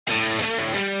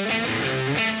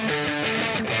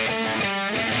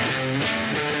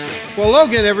Well, hello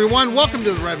again, everyone. Welcome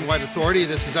to the Red and White Authority.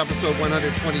 This is episode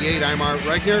 128. I'm Art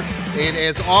Regner, and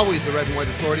as always, the Red and White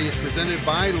Authority is presented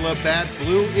by Labatt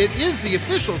Blue. It is the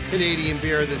official Canadian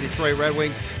beer of the Detroit Red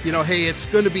Wings. You know, hey, it's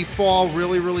going to be fall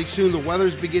really, really soon. The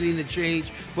weather's beginning to change,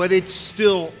 but it's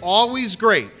still always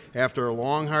great after a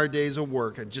long, hard days of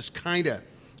work, just kind of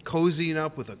cozying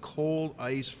up with a cold,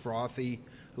 ice, frothy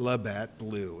Labatt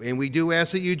Blue. And we do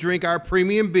ask that you drink our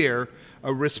premium beer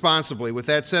responsibly. With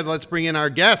that said, let's bring in our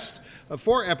guest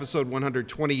for episode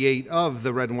 128 of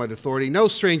the Red and White Authority. No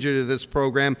stranger to this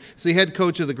program. It's the head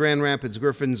coach of the Grand Rapids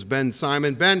Griffins, Ben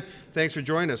Simon. Ben, thanks for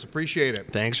joining us. Appreciate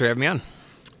it. Thanks for having me on.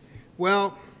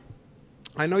 Well,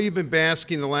 I know you've been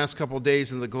basking the last couple of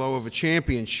days in the glow of a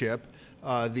championship.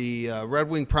 The Red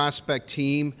Wing Prospect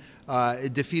team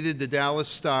defeated the Dallas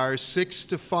Stars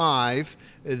 6-5.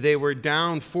 They were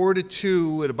down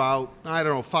 4-2 at about,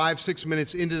 5-6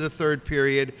 minutes into the third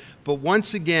period. But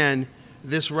once again,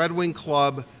 this Red Wing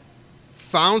club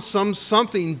found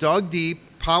something dug deep.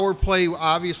 Power play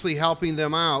obviously helping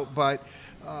them out, but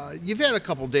you've had a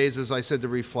couple days, as I said, to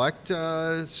reflect.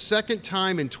 Second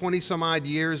time in 20-some-odd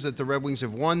years that the Red Wings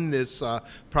have won this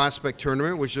Prospect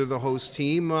Tournament, which are the host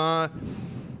team. Have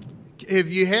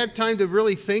you had time to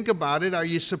really think about it? Are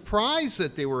you surprised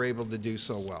that they were able to do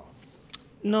so well?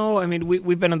 No, I mean,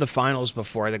 we've been in the finals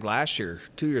before. I think last year,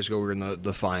 2 years ago, we were in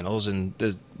the finals, and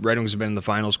the Red Wings have been in the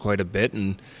finals quite a bit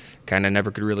and kind of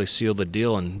never could really seal the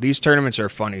deal. And these tournaments are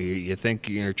funny. You think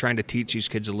you're trying to teach these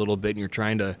kids a little bit, and you're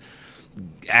trying to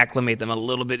acclimate them a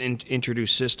little bit,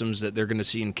 introduce systems that they're going to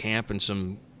see in camp and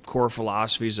some core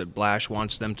philosophies that Blash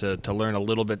wants them to learn a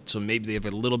little bit, so maybe they have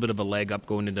a little bit of a leg up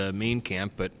going into main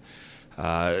camp, but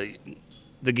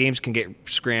the games can get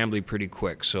scrambly pretty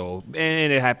quick. So,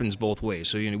 and it happens both ways.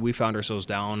 So, we found ourselves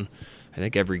down, I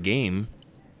think, every game.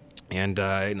 And,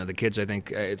 the kids, I think,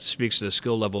 it speaks to the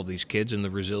skill level of these kids and the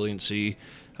resiliency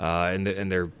and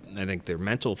their, I think, their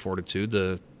mental fortitude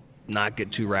to not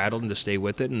get too rattled and to stay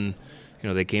with it. And,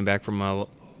 they came back from a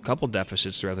couple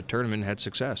deficits throughout the tournament and had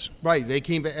success. Right. They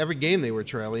came back every game they were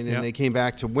trailing, and they came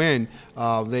back to win.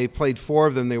 They played 4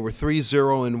 of them. They were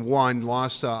 3-0-1,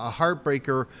 lost a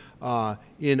heartbreaker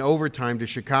in overtime to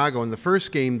Chicago in the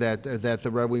first game that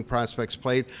the Red Wing Prospects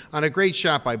played, on a great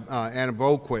shot by Adam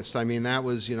Boquist. I mean, that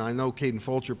was, I know Caden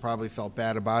Fulcher probably felt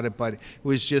bad about it, but it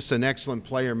was just an excellent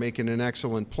player making an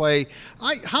excellent play.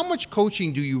 How much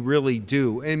coaching do you really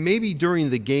do? And maybe during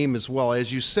the game as well.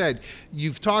 As you said,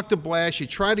 you've talked to Blash, you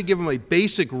try to give him a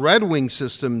basic Red Wing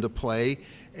system to play,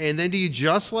 and then do you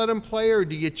just let him play, or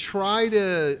do you try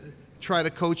to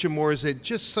coach him more? Is it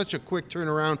just such a quick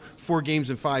turnaround, 4 games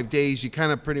in 5 days, you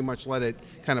kind of pretty much let it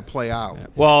kind of play out?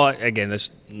 Well, again, this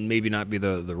maybe not be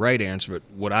the right answer, but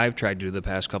what I've tried to do the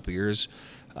past couple of years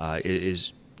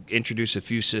is introduce a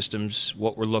few systems,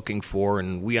 what we're looking for,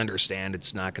 and we understand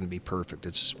it's not going to be perfect.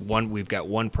 We've got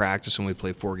one practice and we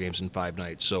play 4 games in 5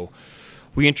 nights. So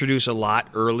we introduce a lot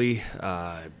early,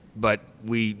 but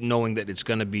we knowing that it's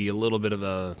going to be a little bit of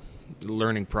a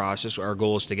learning process. Our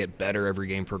goal is to get better every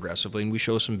game progressively, and we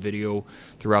show some video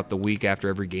throughout the week after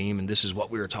every game, and this is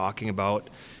what we were talking about,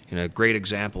 a great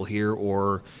example here,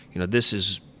 or this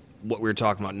is what we were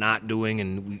talking about not doing,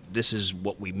 and this is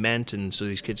what we meant. And so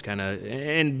these kids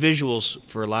and visuals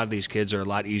for a lot of these kids are a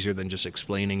lot easier than just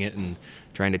explaining it and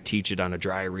trying to teach it on a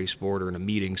dry erase board or in a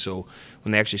meeting. So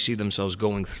when they actually see themselves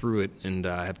going through it and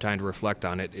have time to reflect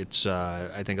on it, it's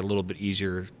I think a little bit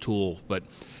easier tool. But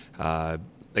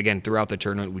again, throughout the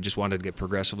tournament, we just wanted to get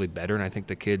progressively better, and I think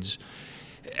the kids,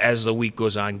 as the week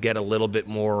goes on, get a little bit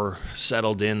more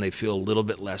settled in. They feel a little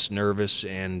bit less nervous,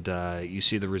 and you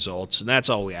see the results. And that's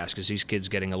all we ask, is these kids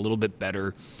getting a little bit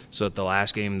better so that the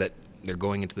last game that they're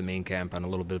going into the main camp on a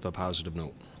little bit of a positive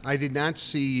note. I did not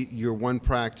see your one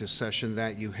practice session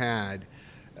that you had,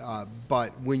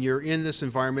 but when you're in this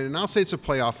environment, and I'll say it's a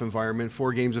playoff environment,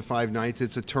 4 games in 5 nights,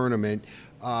 it's a tournament,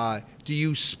 do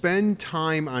you spend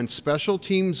time on special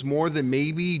teams more than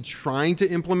maybe trying to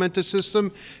implement a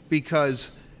system?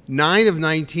 Because 9 of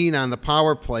 19 on the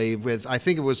power play with, I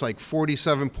think it was like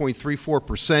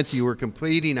 47.34% you were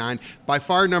completing on. By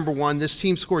far number one, this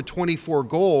team scored 24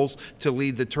 goals to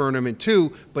lead the tournament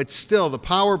too, but still the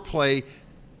power play,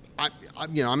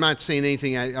 I'm not saying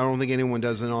anything I don't think anyone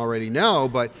doesn't already know,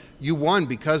 but you won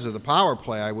because of the power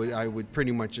play, I would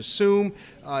pretty much assume.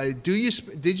 Did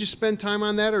you spend time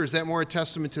on that, or is that more a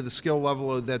testament to the skill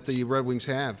level that the Red Wings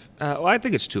have? Well, I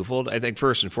think it's twofold. I think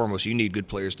first and foremost, you need good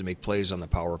players to make plays on the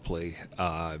power play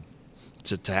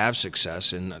to have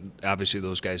success, and obviously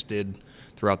those guys did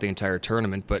throughout the entire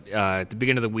tournament. But at the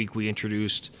beginning of the week, we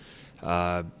introduced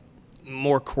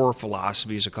more core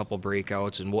philosophies, a couple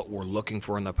breakouts, and what we're looking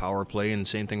for in the power play, and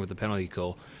same thing with the penalty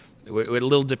kill. We're a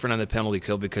little different on the penalty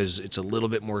kill because it's a little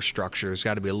bit more structure. There's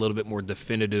got to be a little bit more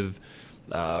definitive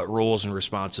roles and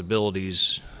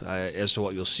responsibilities as to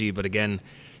what you'll see. But again,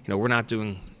 we're not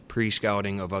doing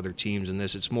pre-scouting of other teams in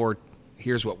this. It's more,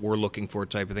 here's what we're looking for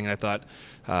type of thing. And I thought,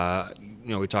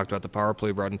 we talked about the power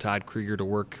play, brought in Todd Krieger to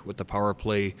work with the power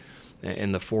play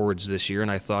and the forwards this year, and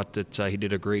I thought that he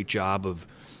did a great job of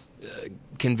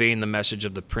conveying the message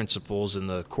of the principles and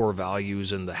the core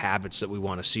values and the habits that we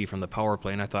want to see from the power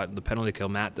play. And I thought the penalty kill,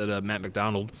 Matt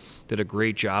McDonald did a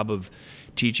great job of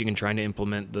teaching and trying to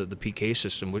implement the PK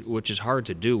system, which is hard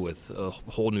to do with a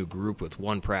whole new group with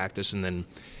one practice and then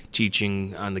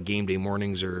teaching on the game day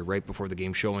mornings or right before the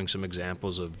game, showing some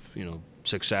examples of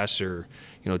success or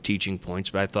teaching points.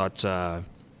 But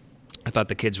I thought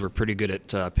the kids were pretty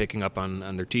good at picking up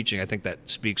on their teaching. I think that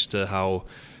speaks to how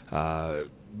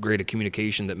great a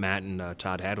communication that Matt and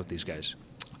Todd had with these guys.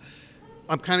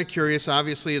 I'm kind of curious.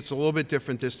 Obviously, it's a little bit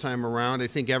different this time around. I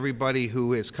think everybody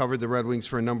who has covered the Red Wings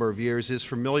for a number of years is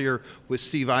familiar with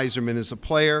Steve Yzerman as a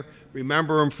player.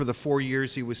 Remember him for the 4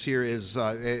 years he was here as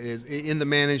in the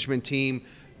management team,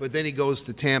 but then he goes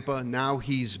to Tampa. Now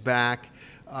he's back.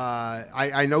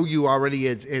 I know you already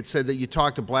had said that you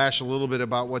talked to Blash a little bit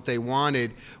about what they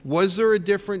wanted. Was there a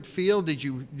different feel?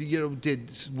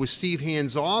 Was Steve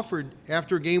hands off, or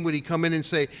after a game would he come in and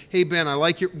say, "Hey Ben, I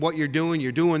like what you're doing.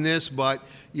 You're doing this, but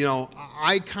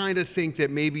I kind of think that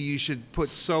maybe you should put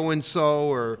so and so."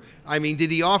 Or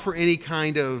did he offer any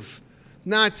kind of,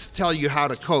 not to tell you how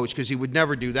to coach because he would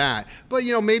never do that, but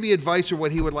maybe advice or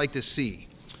what he would like to see?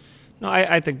 No,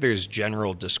 I think there's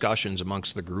general discussions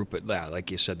amongst the group, but like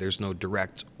you said, there's no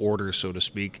direct order, so to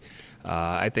speak.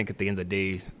 I think at the end of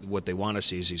the day, what they want to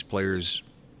see is these players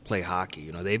play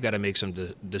hockey. They've got to make some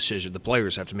decisions. The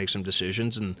players have to make some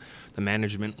decisions, and the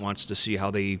management wants to see how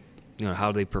they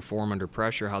perform under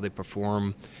pressure, how they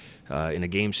perform in a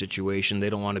game situation.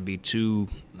 They don't want to be too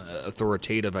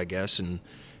authoritative, I guess, and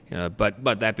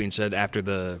but that being said, after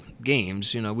the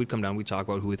games, we'd come down, we'd talk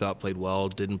about who we thought played well,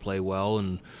 didn't play well,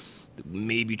 and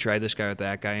maybe try this guy with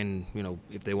that guy. And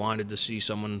if they wanted to see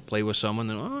someone play with someone,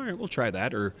 then all right, we'll try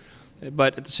that.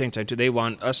 But at the same time too, they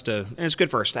want us to, and it's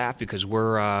good for our staff because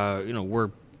we're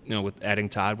with adding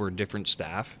Todd, we're a different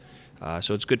staff,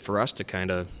 so it's good for us to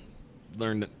kind of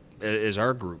learn as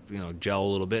our group, gel a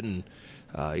little bit. And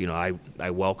I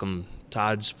welcome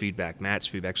Todd's feedback, Matt's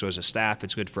feedback. So as a staff,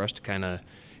 it's good for us to kind of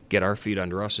get our feet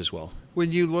under us as well.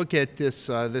 When you look at this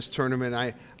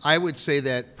tournament, I would say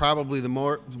that probably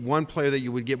one player that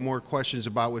you would get more questions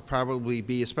about would probably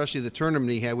be, especially the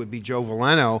tournament he had, would be Joe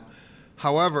Veleno.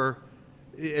 However,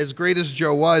 as great as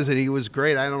Joe was, and he was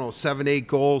great, 7, 8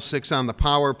 goals, 6 on the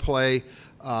power play,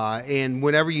 and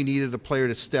whenever you needed a player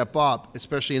to step up,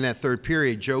 especially in that third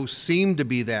period, Joe seemed to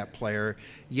be that player.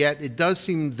 Yet it does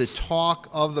seem the talk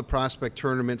of the Prospect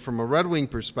Tournament from a Red Wing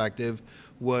perspective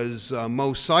was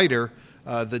Mo Seider,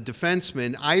 the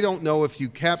defenseman. I don't know if you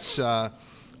kept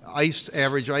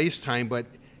average ice time, but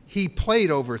he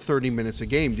played over 30 minutes a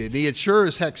game, didn't he? It sure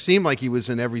as heck seemed like he was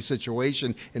in every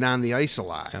situation and on the ice a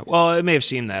lot. Yeah, well, it may have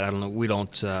seemed that. I don't know.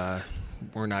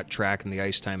 We're not tracking the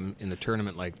ice time in the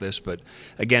tournament like this, but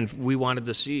again, we wanted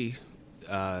to see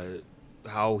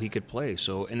how he could play.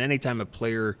 So, and anytime a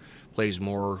player plays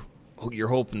more, you're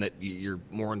hoping that you're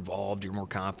more involved, you're more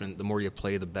confident. The more you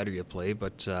play, the better you play.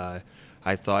 But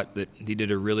I thought that he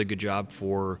did a really good job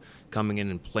for coming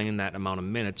in and playing that amount of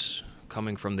minutes,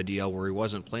 coming from the DL where he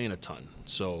wasn't playing a ton.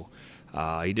 So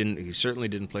he certainly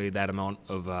didn't play that amount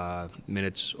of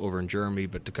minutes over in Germany,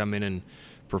 but to come in and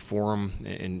perform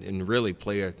and really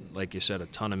play, like you said, a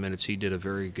ton of minutes, he did a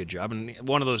very good job. And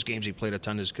one of those games he played a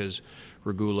ton is because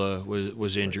Regula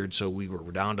was injured, so we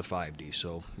were down to 5D.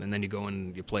 So, and then you go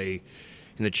and you play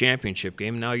in the championship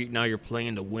game. Now you're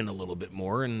playing to win a little bit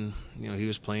more, and he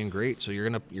was playing great. So you're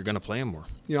gonna play him more.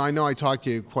 I know I talk to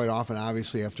you quite often,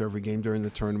 obviously after every game during the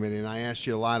tournament, and I asked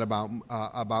you a lot about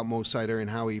Mo Seider and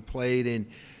how he played. And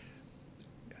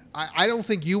I don't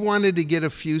think you wanted to get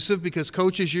effusive because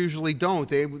coaches usually don't.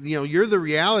 They, you're the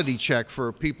reality check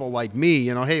for people like me.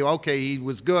 Hey, okay, he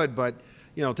was good, but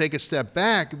take a step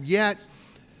back. Yet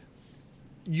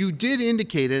you did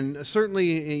indicate, and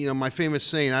certainly, my famous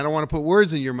saying, I don't want to put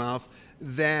words in your mouth,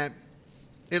 that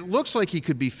it looks like he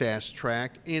could be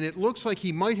fast-tracked, and it looks like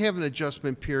he might have an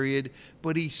adjustment period,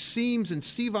 but he seems, and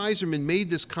Steve Yzerman made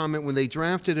this comment when they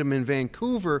drafted him in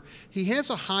Vancouver, he has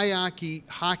a high hockey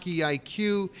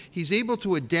IQ. He's able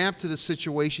to adapt to the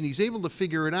situation. He's able to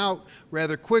figure it out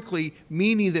rather quickly,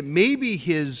 meaning that maybe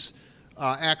his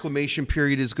acclimation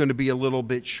period is going to be a little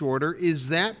bit shorter. Is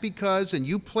that because, and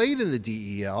you played in the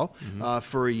DEL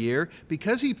for a year,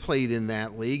 because he played in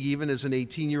that league, even as an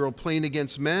 18-year-old playing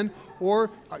against men,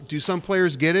 or do some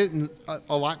players get it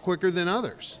a lot quicker than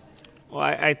others? Well,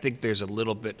 I think there's a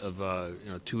little bit of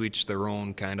to each their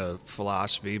own kind of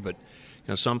philosophy, but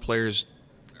some players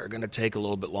are going to take a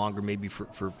little bit longer, maybe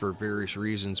for various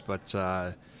reasons. But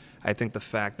I think the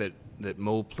fact that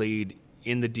Mo played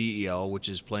in the DEL, which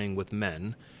is playing with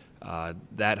men,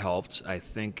 that helped. I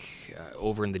think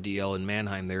over in the DEL in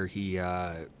Mannheim,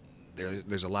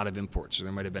 there's a lot of imports. So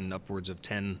there might have been upwards of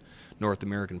 10 North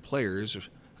American players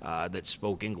that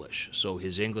spoke English. So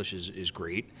his English is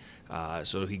great.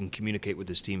 So he can communicate with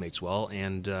his teammates well.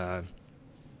 And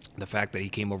the fact that he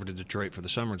came over to Detroit for the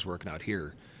summer is working out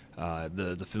here.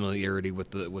 The familiarity with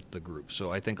the group.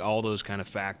 So I think all those kind of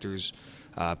factors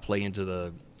play into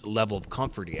the level of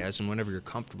comfort he has, and whenever you're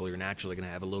comfortable, you're naturally going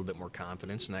to have a little bit more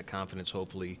confidence, and that confidence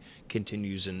hopefully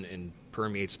continues and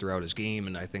permeates throughout his game,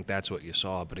 and I think that's what you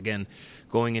saw. But again,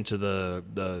 going into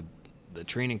the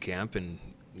training camp and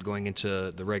going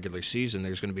into the regular season,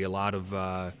 there's going to be a lot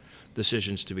of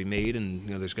decisions to be made, and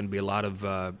there's going to be a lot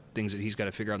of things that he's got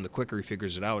to figure out, and the quicker he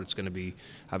figures it out, it's going to be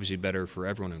obviously better for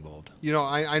everyone involved.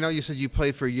 I know you said you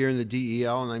played for a year in the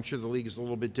DEL, and I'm sure the league is a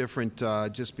little bit different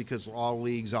just because all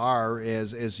leagues are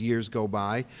as years go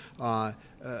by.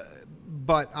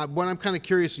 But what I'm kind of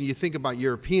curious, when you think about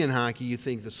European hockey, you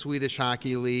think the Swedish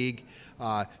Hockey League,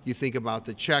 you think about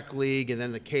the Czech League, and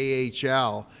then the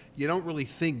KHL. You don't really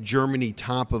think Germany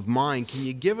top of mind. Can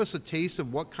you give us a taste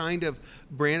of what kind of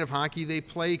brand of hockey they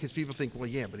play? Because people think, well,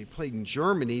 yeah, but he played in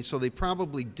Germany, so they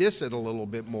probably diss it a little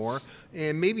bit more.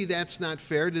 And maybe that's not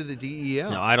fair to the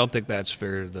DEL. No, I don't think that's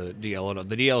fair to the DEL at all.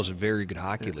 The DEL is a very good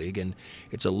hockey league, and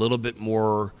it's a little bit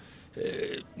more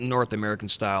North American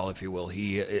style, if you will.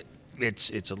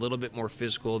 It's a little bit more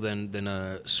physical than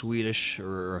a Swedish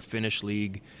or a Finnish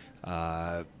league.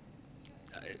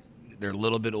 They're a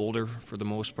little bit older for the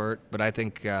most part, but I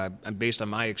think based on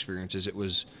my experiences,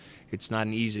 it's not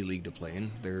an easy league to play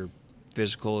in. They're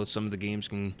physical. Some of the games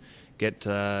can get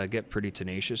pretty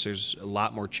tenacious. There's a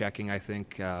lot more checking, I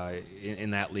think, in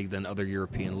that league than other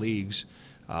European leagues.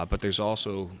 But there's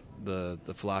also the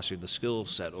philosophy of the skill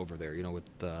set over there. With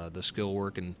the skill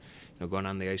work and going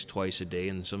on the ice twice a day,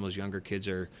 and some of those younger kids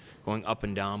are going up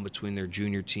and down between their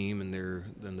junior team and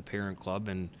the parent club,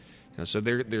 and so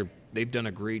they've done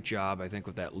a great job, I think,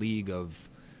 with that league of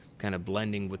kind of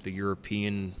blending with the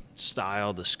European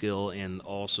style, the skill, and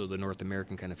also the North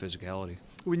American kind of physicality.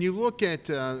 When you look at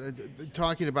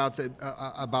talking about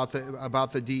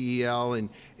the DEL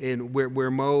and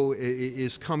where Mo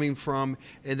is coming from,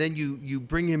 and then you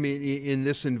bring him in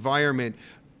this environment.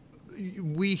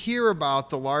 We hear about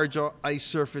the large ice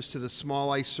surface to the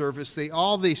small ice surface. They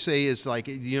say is like,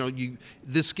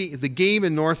 the game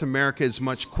in North America is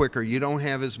much quicker. You don't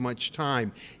have as much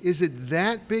time. Is it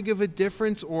that big of a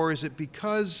difference, or is it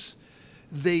because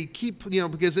they keep,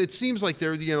 because it seems like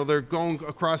they're going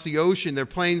across the ocean, they're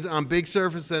playing on big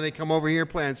surface, then they come over here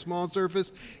play on small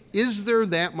surface. Is there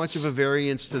that much of a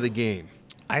variance to the game?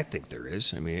 I think there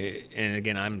is. I mean, and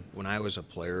again, when I was a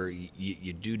player,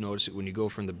 you do notice it when you go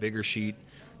from the bigger sheet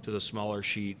to the smaller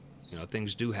sheet.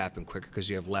 Things do happen quicker because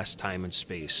you have less time and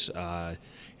space.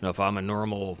 If I'm a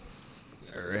normal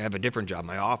or have a different job,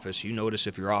 my office, you notice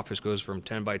if your office goes from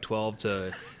 10 by 12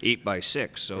 to 8 by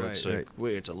 6, so right, it's like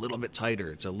it's a little bit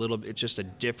tighter. It's just a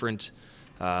different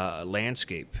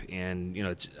landscape,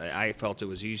 and I felt it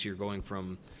was easier going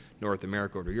from North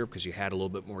America to Europe because you had a little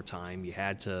bit more time. You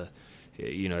had to. Had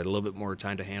a little bit more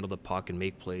time to handle the puck and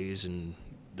make plays, and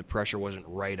the pressure wasn't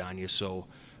right on you. So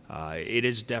it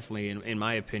is definitely, in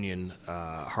my opinion,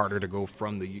 harder to go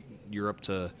from the Europe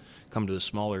to come to the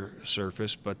smaller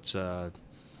surface. But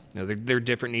they're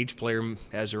different. Each player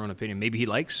has their own opinion. Maybe he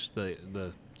likes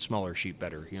the smaller sheet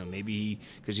better. Maybe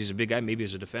because he's a big guy. Maybe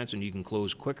as a defenseman you can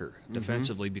close quicker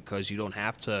defensively because you don't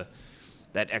have to.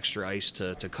 That extra ice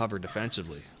to cover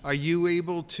defensively. Are you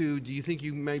able to, do you think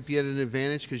you might be at an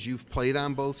advantage because you've played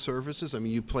on both surfaces? I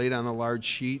mean, you played on the large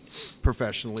sheet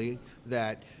professionally,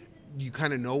 that you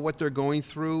kind of know what they're going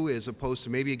through, as opposed to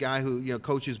maybe a guy who,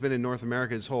 coach who's been in North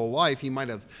America his whole life, he might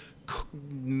have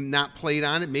not played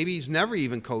on it. Maybe he's never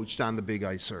even coached on the big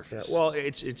ice surface. Yeah, well,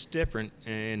 it's different,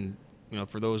 and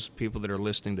for those people that are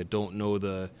listening that don't know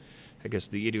the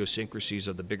idiosyncrasies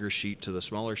of the bigger sheet to the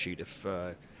smaller sheet, if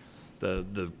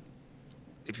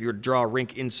you were to draw a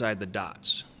rink inside the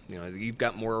dots, you've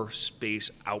got more space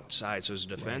outside. So as a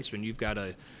defenseman, you've got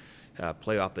to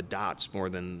play off the dots more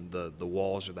than the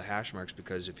walls or the hash marks,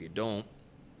 because if you don't,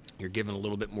 you're given a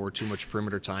little bit more too much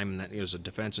perimeter time, and that as a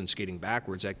defenseman skating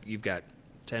backwards, that you've got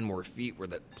 10 more feet where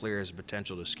that player has the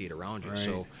potential to skate around you. Right.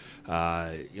 So,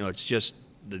 it's just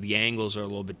the angles are a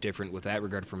little bit different with that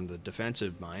regard from the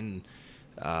defensive mind.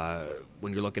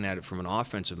 When you're looking at it from an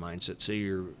offensive mindset, say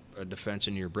you're a defense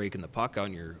and you're breaking the puck out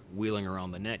and you're wheeling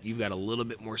around the net, you've got a little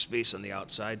bit more space on the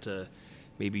outside to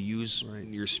maybe use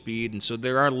your speed. And so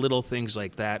there are little things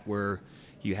like that where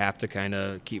you have to kind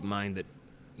of keep in mind that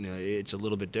it's a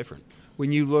little bit different.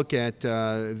 When you look at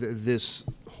this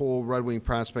whole Red Wing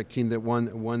prospect team that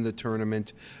won the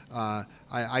tournament,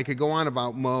 I could go on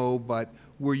about Mo, but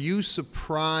were you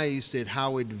surprised at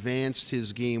how advanced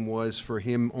his game was for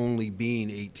him only being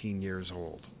 18 years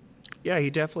old? Yeah, he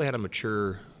definitely had a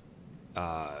mature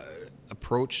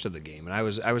approach to the game, and I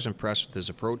was impressed with his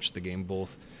approach to the game,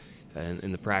 both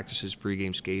in the practices,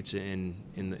 pregame skates, and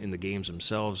in the games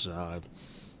themselves.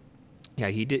 Yeah,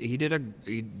 he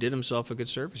did himself a good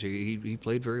service. He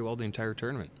played very well the entire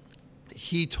tournament.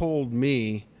 He told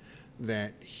me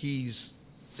that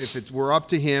if it were up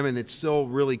to him, and it's still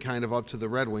really kind of up to the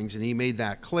Red Wings, and he made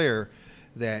that clear,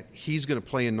 that he's going to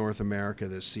play in North America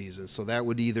this season. So that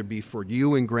would either be for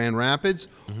you in Grand Rapids,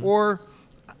 or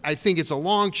I think it's a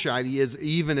long shot. He is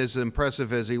even as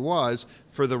impressive as he was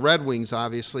for the Red Wings,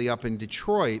 obviously up in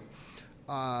Detroit.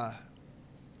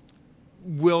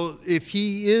 If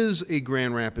he is a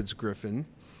Grand Rapids Griffin,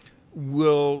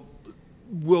 will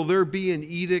there be an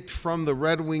edict from the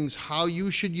Red Wings how you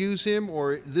should use him,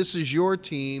 or this is your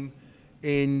team,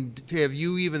 and have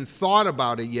you even thought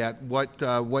about it yet,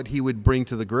 what he would bring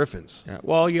to the Griffins? Yeah,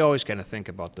 well, you always kind of think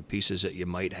about the pieces that you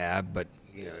might have, but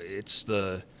it's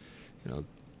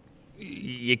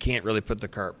you can't really put the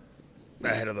cart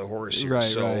ahead of the horse here. Right,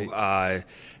 so right.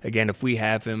 Again, if we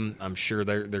have him, I'm sure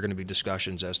there are going to be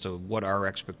discussions as to what our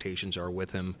expectations are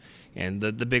with him, and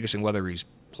the biggest thing, whether he's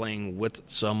playing with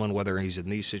someone, whether he's in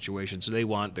these situations, they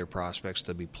want their prospects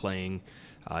to be playing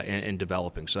and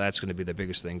developing. So that's going to be the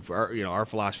biggest thing. For our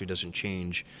philosophy doesn't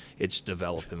change. It's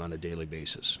develop him on a daily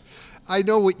basis. I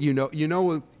know what you know.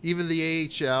 Even the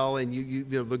AHL and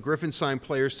the Griffins sign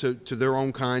players to their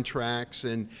own contracts,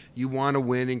 and you want to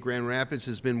win. And Grand Rapids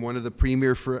has been one of the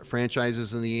premier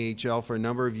franchises in the AHL for a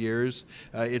number of years.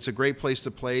 It's a great place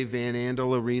to play. Van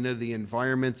Andel Arena, the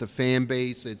environment, the fan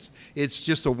base. It's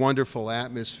just a wonderful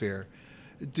atmosphere.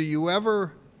 Do you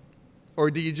ever, or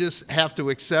do you just have to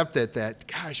accept that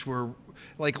gosh, we're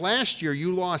like last year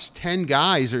you lost 10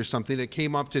 guys or something that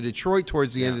came up to Detroit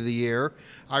towards the end of the year.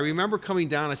 I remember coming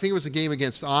down, I think it was a game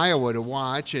against Iowa to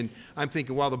watch, and I'm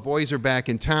thinking, well, the boys are back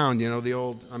in town, the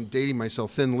old, I'm dating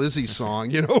myself, Thin Lizzy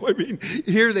song, I mean,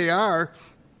 here they are.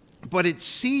 But it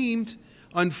seemed,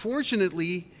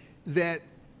 unfortunately, that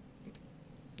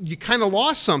you kind of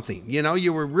lost something.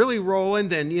 You were really rolling,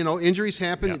 then, injuries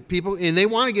happen, people, and they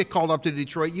want to get called up to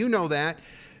Detroit. You know that.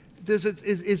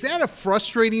 Is that a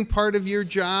frustrating part of your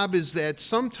job, is that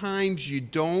sometimes you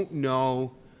don't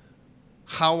know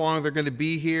how long they're going to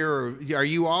be here? Or are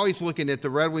you always looking at the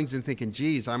Red Wings and thinking,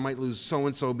 geez, I might lose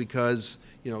so-and-so because,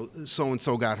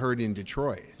 so-and-so got hurt in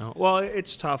Detroit? Well,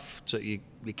 it's tough. You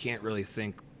can't really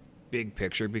think big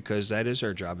picture, because that is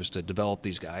our job, is to develop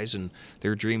these guys, and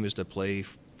their dream is to play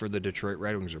for the Detroit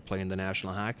Red Wings or play in the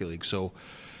National Hockey League. So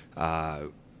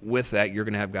with that, you're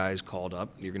going to have guys called up.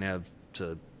 You're going to have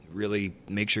to really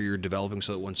make sure you're developing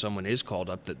so that when someone is called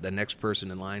up, that the next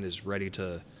person in line is ready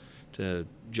to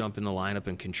jump in the lineup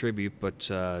and contribute. But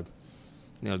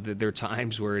there are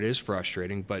times where it is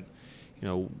frustrating, but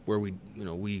where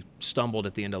we stumbled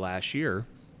at the end of last year.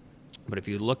 But if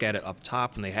you look at it up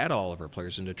top, and they had all of our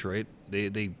players in Detroit, I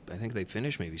think they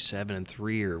finished maybe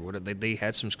 7-3 or what. They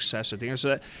had some success at the end.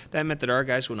 So that meant that our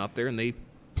guys went up there and they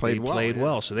played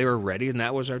well. So they were ready, and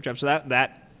that was our job. So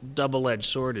that double-edged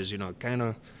sword is, kind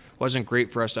of wasn't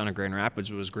great for us down in Grand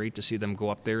Rapids. It was great to see them go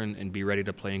up there and be ready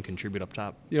to play and contribute up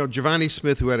top. Giovanni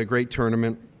Smith, who had a great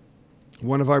tournament,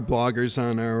 one of our bloggers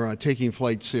on our Taking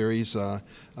Flight series,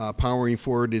 Powering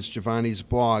Forward is Giovanni's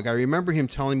blog. I remember him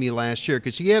telling me last year,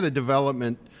 because he had a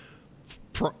development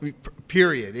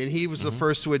period, and he was the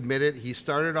first to admit it. He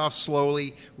started off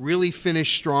slowly, really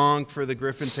finished strong for the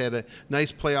Griffins, had a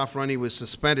nice playoff run. He was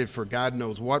suspended for God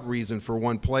knows what reason for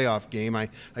one playoff game. I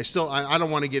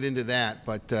don't want to get into that,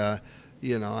 but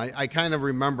I kind of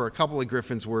remember a couple of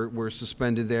Griffins were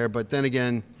suspended there, but then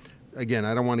again, I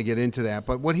don't want to get into that.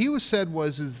 But what he said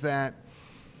was that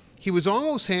he was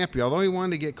almost happy, although he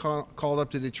wanted to get called up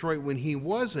to Detroit. When he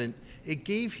wasn't, it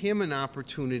gave him an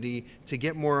opportunity to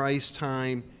get more ice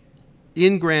time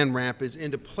in Grand Rapids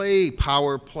and to play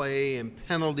power play and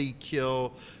penalty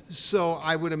kill. So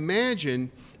I would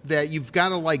imagine that you've got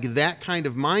to like that kind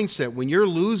of mindset when you're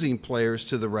losing players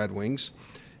to the Red Wings.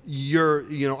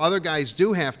 Other guys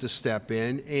do have to step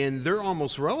in, and they're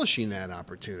almost relishing that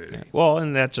opportunity. Yeah. Well,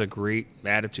 and that's a great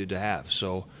attitude to have.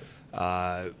 So,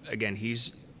 again,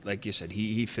 he's, like you said,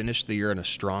 he finished the year on a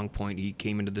strong point. He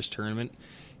came into this tournament,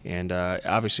 and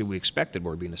obviously we expected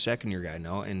more, being a second-year guy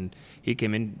now, and he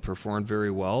came in, performed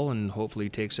very well, and hopefully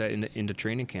takes that into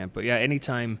training camp. But, yeah,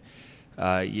 anytime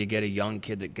you get a young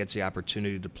kid that gets the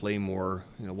opportunity to play more,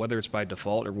 whether it's by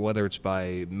default or whether it's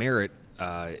by merit,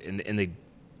 and they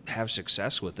have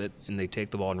success with it and they take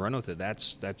the ball and run with it,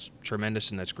 that's tremendous,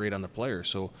 and that's great on the player.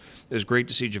 So it was great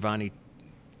to see Giovanni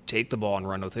take the ball and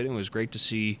run with it, and it was great to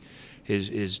see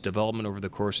his development over the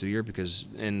course of the year, because,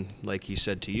 and like he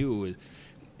said to you,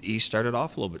 he started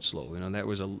off a little bit slow. That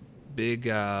was a big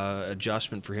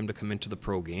adjustment for him to come into the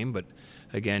pro game, but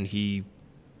again, he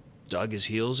dug his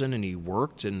heels in and he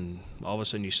worked, and all of a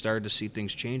sudden you started to see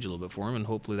things change a little bit for him, and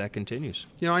hopefully that continues.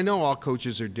 I know all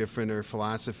coaches are different, or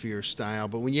philosophy or style,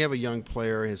 but when you have a young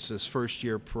player, it's his first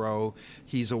year pro,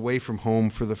 he's away from home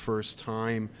for the first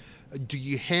time, do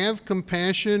you have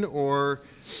compassion, or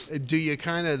do you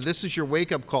kind of, this is your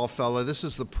wake-up call, fella, this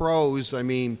is the pros,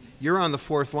 you're on the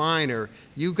fourth line, or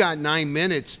you got 9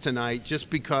 minutes tonight just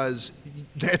because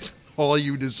that's all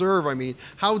you deserve?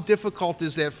 How difficult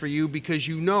is that for you, because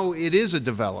it is a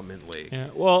development league? Yeah,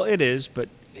 well, it is, but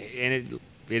it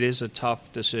is a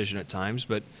tough decision at times,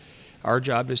 but our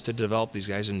job is to develop these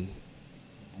guys, and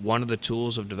one of the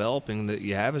tools of developing that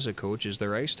you have as a coach is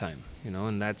their ice time,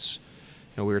 and that's,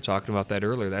 we were talking about that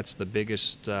earlier, that's the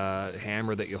biggest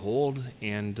hammer that you hold,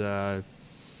 and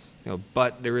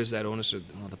but there is that onus of,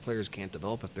 the players can't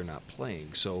develop if they're not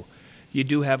playing, so you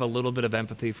do have a little bit of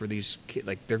empathy for these kids.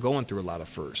 Like, they're going through a lot of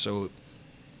firsts. So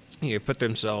you put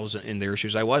themselves in their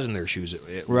shoes. I was in their shoes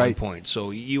at one point.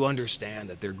 So you understand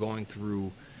that they're going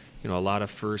through, a lot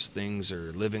of first things,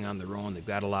 or living on their own. They've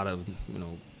got a lot of,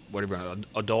 whatever,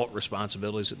 adult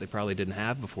responsibilities that they probably didn't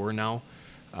have before. Now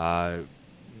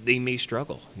they may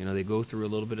struggle. They go through a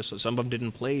little bit of, so some of them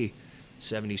didn't play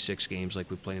 76 games like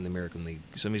we play in the American League.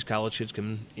 Some of these college kids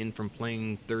come in from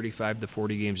playing 35 to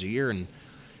 40 games a year, and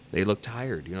they look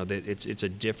tired. It's a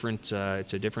different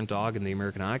dog in the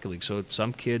American Hockey League. So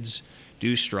some kids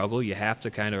do struggle. You have to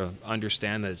kind of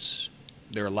understand that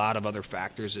there are a lot of other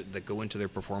factors that go into their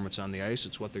performance on the ice.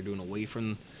 It's what they're doing away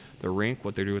from the rink,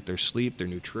 what they're doing with their sleep, their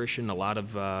nutrition, a lot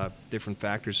of different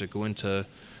factors that go into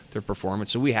their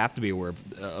performance. So we have to be aware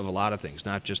of a lot of things,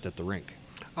 not just at the rink.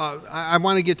 I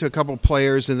want to get to a couple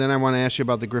players, and then I want to ask you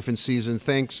about the Griffin season.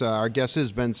 Thanks. Our guest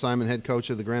is Ben Simon, head coach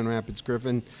of the Grand Rapids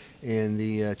Griffin, and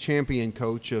the champion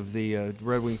coach of the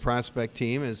Red Wing Prospect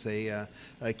team as they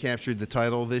captured the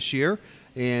title this year.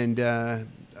 And,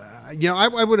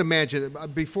 I would imagine,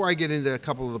 before I get into a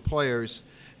couple of the players,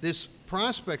 this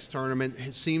Prospects Tournament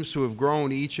seems to have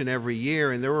grown each and every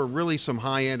year, and there were really some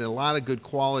high-end and a lot of good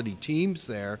quality teams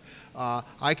there.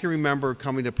 I can remember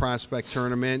coming to Prospect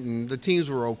Tournament, and the teams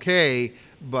were okay,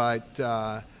 but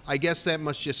I guess that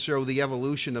must just show the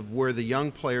evolution of where the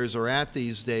young players are at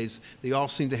these days. They all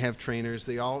seem to have trainers.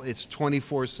 It's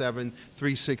 24/7,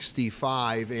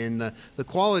 365, and the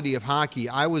quality of hockey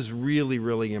I was really,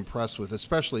 really impressed with,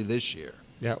 especially this year.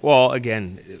 Yeah, well,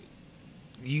 again,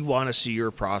 you want to see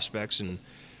your prospects, and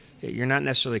you're not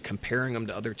necessarily comparing them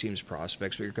to other teams'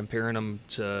 prospects, but you're comparing them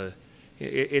to,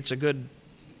 it's a good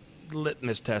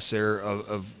litmus test there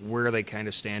of where they kind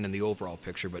of stand in the overall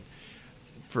picture. But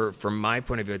from my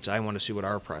point of view, I want to see what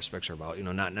our prospects are about,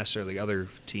 not necessarily other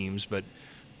teams, but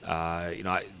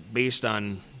based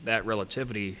on that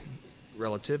relativity,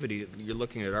 you're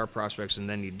looking at our prospects, and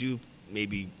then you do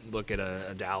maybe look at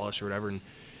a Dallas or whatever, and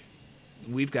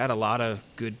we've got a lot of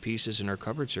good pieces in our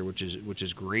coverage here, which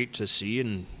is great to see.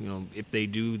 And if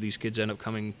these kids end up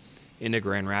coming into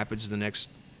Grand Rapids the next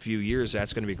few years,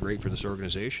 that's going to be great for this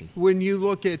organization. When you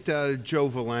look at Joe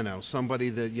Veleno, somebody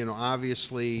that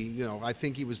obviously I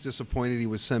think he was disappointed he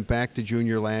was sent back to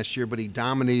junior last year, but he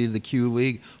dominated the Q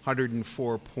League,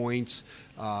 104 points.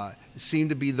 Seemed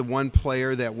to be the one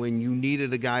player that when you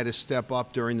needed a guy to step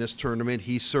up during this tournament,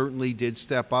 he certainly did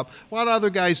step up. A lot of other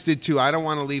guys did too. I don't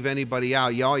want to leave anybody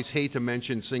out. You always hate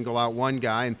to single out one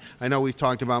guy, and I know we've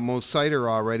talked about Mo Sider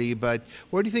already, but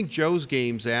where do you think Joe's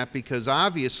game's at? Because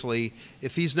obviously,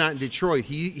 if he's not in Detroit,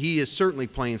 he is certainly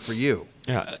playing for you.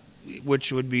 Yeah,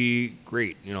 which would be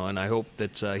great, and I hope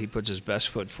that he puts his best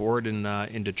foot forward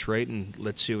in Detroit, and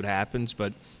let's see what happens.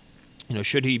 But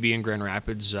should he be in Grand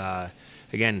Rapids,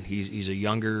 again, he's a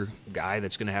younger guy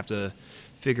that's going to have to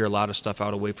figure a lot of stuff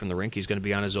out away from the rink. He's going to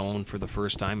be on his own for the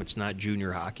first time. It's not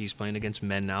junior hockey. He's playing against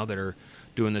men now that are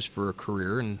doing this for a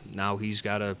career, and now he's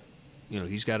got to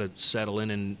he's got to settle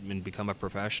in and become a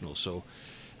professional. So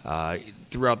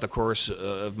throughout the course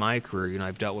of my career,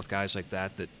 I've dealt with guys like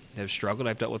that have struggled.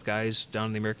 I've dealt with guys down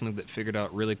in the American League that figured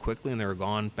out really quickly and they were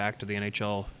gone back to the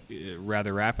NHL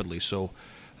rather rapidly. So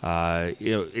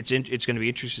it's going to be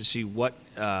interesting to see what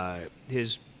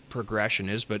his progression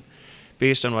is, but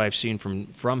based on what I've seen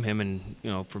from him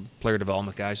and from player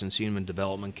development guys and seeing him in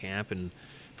development camp and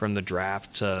from the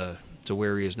draft to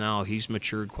where he is now, he's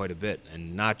matured quite a bit,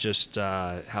 and not just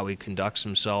how he conducts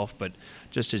himself, but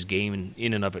just his game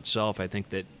in and of itself. I think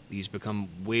that he's become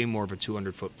way more of a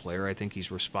 200-foot player. I think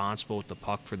he's responsible with the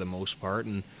puck for the most part,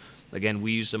 and again,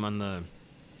 we used him on the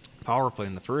power play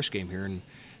in the first game here, and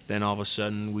then all of a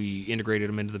sudden we integrated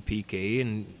him into the PK,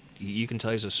 and you can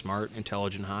tell he's a smart,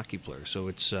 intelligent hockey player. So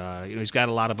it's he's got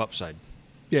a lot of upside.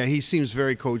 Yeah, he seems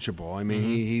very coachable. I mean,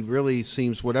 he really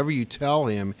seems, whatever you tell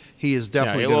him, he is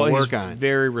definitely going to work on. He's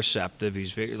very receptive.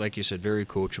 He's very, like you said, very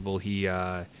coachable. He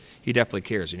definitely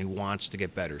cares and he wants to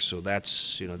get better. So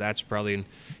that's probably,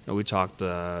 we talked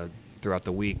throughout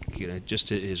the week, just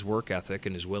his work ethic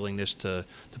and his willingness to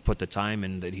put the time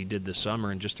in that he did this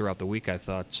summer, and just throughout the week, I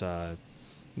thought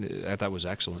was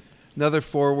excellent. Another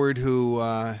forward who,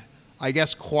 I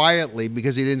guess quietly,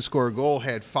 because he didn't score a goal,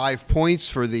 had 5 points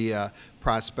for the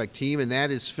prospect team, and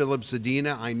that is Filip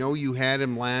Zadina. I know you had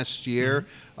him last year.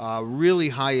 Really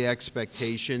high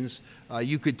expectations.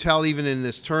 You could tell even in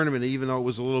this tournament, even though it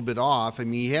was a little bit off, I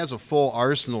mean, he has a full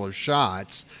arsenal of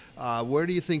shots. Where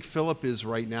do you think Filip is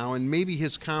right now, and maybe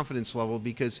his confidence level,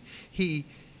 because he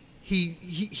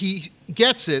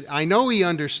gets it. I know he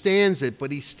understands it,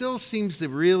 but he still seems to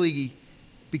really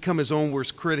become his own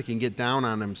worst critic and get down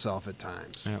on himself at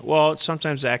times. Yeah, well,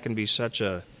 sometimes that can be such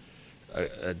a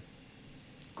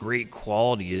great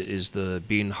quality, is the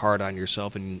being hard on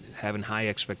yourself and having high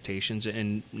expectations.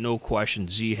 And no question,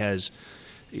 Z has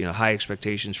high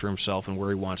expectations for himself and where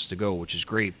he wants to go, which is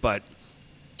great. But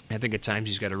I think at times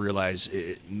he's got to realize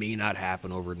it may not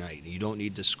happen overnight. You don't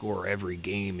need to score every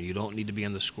game, and you don't need to be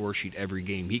on the score sheet every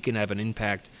game. He can have an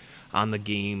impact on the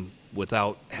game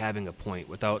without having a point,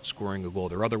 without scoring a goal.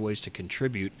 There are other ways to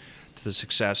contribute to the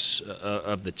success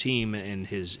of the team and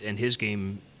his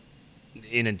game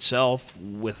in itself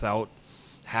without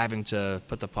having to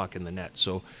put the puck in the net.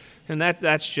 So, and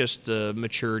that's just a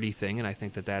maturity thing, and I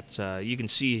think that you can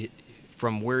see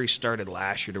from where he started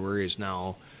last year to where he is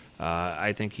now.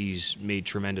 I think he's made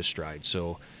tremendous strides.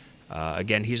 So,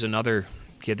 again, he's another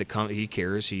kid that he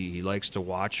cares. He likes to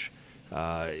watch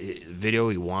video.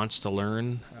 He wants to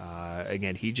learn.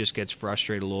 Again, he just gets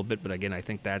frustrated a little bit, but again, I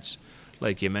think that's,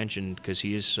 like you mentioned, because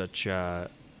he is such a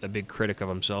big critic of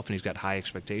himself, and he's got high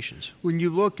expectations. When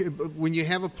you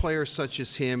have a player such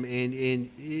as him, and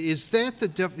is that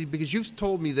because you've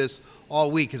told me this all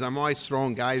week, because I'm always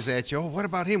throwing guys at you, what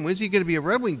about him? When's he going to be a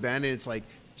Red Wing, Ben? And it's like,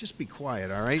 just be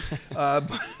quiet, all right?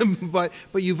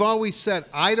 But you've always said,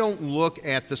 I don't look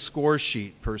at the score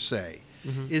sheet per se.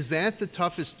 Is that the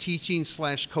toughest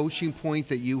teaching/coaching point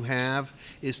that you have,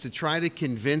 is to try to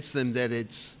convince them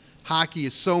that hockey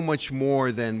is so much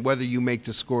more than whether you make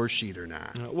the score sheet or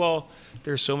not? Well,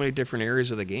 there's so many different areas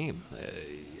of the game.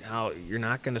 How you're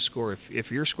not going to score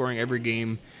if you're scoring every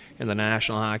game in the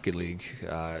National Hockey League.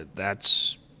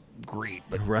 That's great,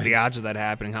 but the odds of that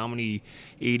happening, how many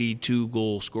 82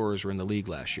 goal scorers were in the league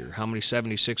last year? How many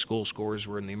 76 goal scorers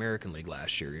were in the American League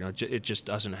last year? It just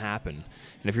doesn't happen.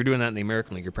 And if you're doing that in the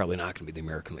American League, you're probably not going to be the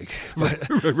American League.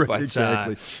 But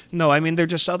exactly. No, I mean, there are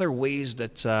just other ways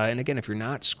that, and again, if you're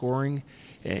not scoring,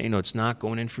 it's not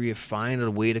going in for you, find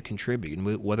a way to contribute.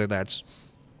 And whether that's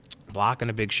blocking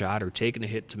a big shot or taking a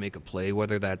hit to make a play,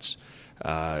 whether that's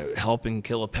helping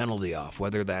kill a penalty off,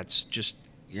 whether that's just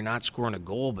you're not scoring a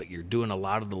goal, but you're doing a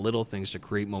lot of the little things to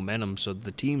create momentum so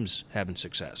the team's having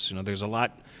success. There's a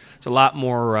lot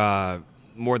more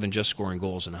than just scoring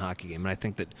goals in a hockey game. And I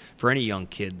think that for any young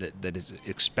kid that is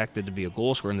expected to be a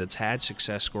goal scorer and that's had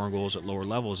success scoring goals at lower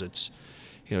levels,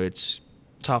 it's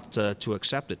tough to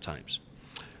accept at times.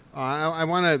 I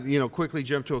want to quickly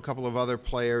jump to a couple of other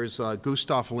players.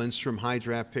 Gustav Lindstrom, high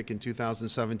draft pick in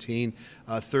 2017,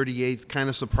 38th. Kind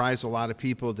of surprised a lot of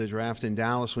people to draft in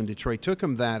Dallas when Detroit took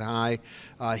him that high.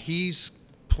 He's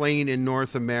playing in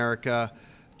North America.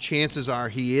 Chances are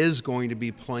he is going to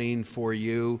be playing for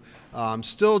you.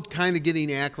 Still kind of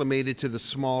getting acclimated to the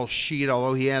small sheet,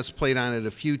 although he has played on it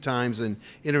a few times in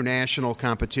international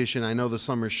competition. I know the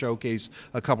Summer Showcase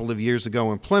a couple of years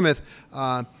ago in Plymouth.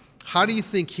 How do you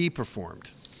think he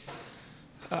performed?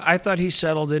 I thought he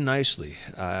settled in nicely.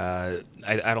 I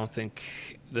don't think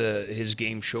his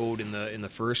game showed in the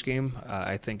first game.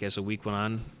 I think as the week went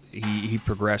on, he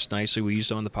progressed nicely. We used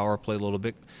him on the power play a little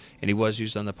bit, and he was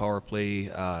used on the power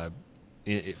play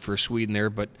for Sweden there,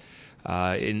 but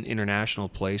in international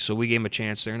play. So we gave him a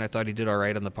chance there, and I thought he did all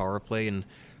right on the power play. And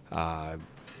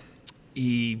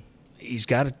he's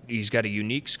got a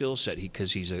unique skill set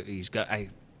because I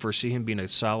foresee him being a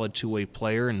solid two-way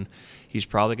player, and he's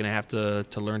probably going to have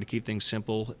to learn to keep things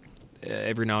simple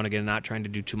every now and again, not trying to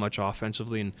do too much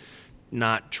offensively and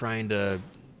not trying to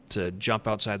jump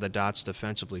outside the dots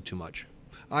defensively too much.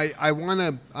 I want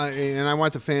to, and I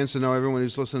want the fans to know, everyone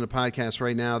who's listening to the podcast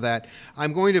right now, that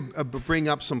I'm going to bring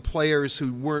up some players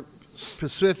who weren't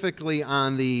specifically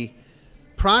on the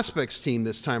prospects team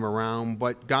this time around,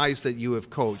 but guys that you have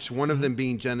coached. One of them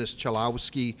being Dennis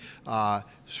Chalowski.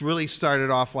 Really started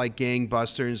off like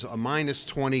gangbusters. A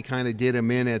 -20 kind of did him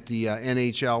in at the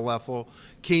NHL level.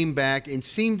 Came back and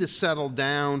seemed to settle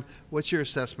down. What's your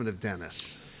assessment of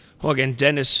Dennis? Well, again,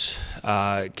 Dennis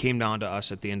came down to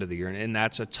us at the end of the year, and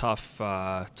that's a tough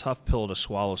pill to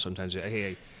swallow sometimes.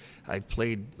 Hey, I've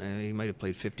played. He might have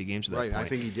played 50 games at that point. Right, I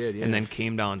think he did. Yeah. And then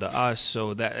came down to us.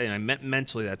 So that, and I meant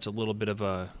mentally, that's a little bit of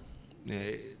a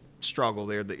struggle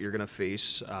there that you're going to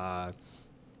face.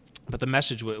 But the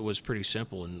message was pretty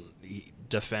simple, and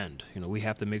defend. We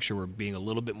have to make sure we're being a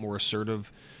little bit more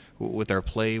assertive with our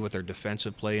play, with our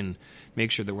defensive play, and make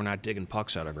sure that we're not digging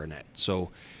pucks out of our net. So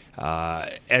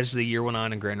as the year went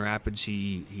on in Grand Rapids,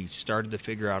 he started to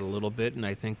figure out a little bit, and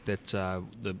I think that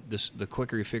the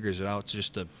quicker he figures it out,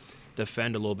 just to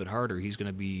defend a little bit harder,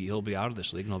 he'll be out of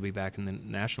this league, and he'll be back in the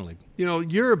National League.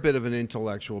 You're a bit of an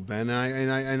intellectual, Ben,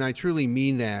 and I truly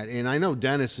mean that. And I know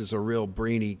Dennis is a real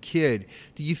brainy kid.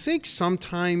 Do you think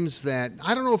sometimes that,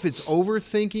 I don't know if it's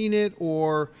overthinking it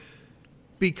or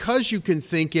because you can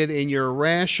think it and you're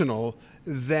rational,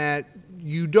 that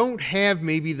you don't have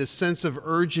maybe the sense of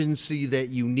urgency that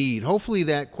you need? Hopefully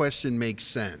that question makes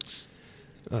sense.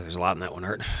 Oh, there's a lot in that one,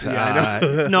 Art. Yeah, I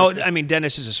know. No, I mean,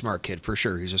 Dennis is a smart kid, for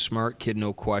sure. He's a smart kid,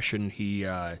 no question. He's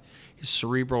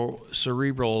cerebral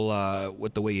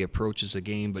with the way he approaches the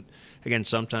game. But, again,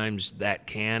 sometimes that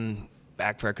can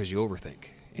backfire because you overthink.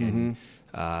 And,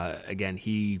 again,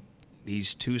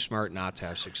 he's too smart not to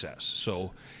have success.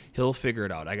 So he'll figure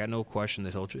it out. I got no question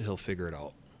that he'll figure it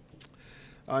out.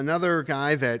 Another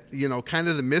guy that, kind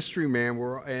of the mystery man,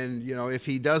 and if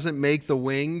he doesn't make the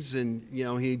Wings, and,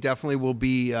 he definitely will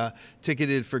be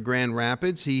ticketed for Grand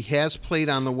Rapids. He has played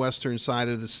on the western side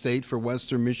of the state for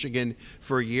Western Michigan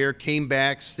for a year, came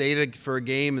back, stayed for a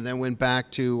game, and then went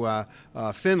back to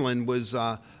Finland, was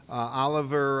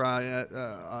Oliver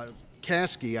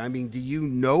Kasky. I mean, do you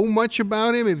know much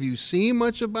about him? Have you seen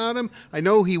much about him? I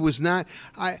know he was not.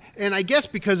 And I guess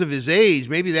because of his age,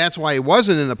 maybe that's why he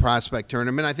wasn't in the prospect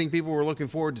tournament. I think people were looking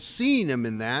forward to seeing him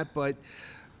in that. But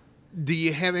do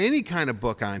you have any kind of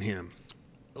book on him?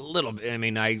 A little bit. I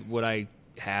mean, what I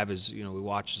have is, we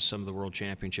watched some of the World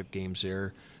Championship games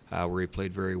there where he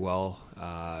played very well.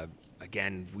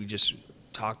 Again, we just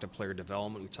talked to player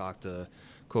development. We talked to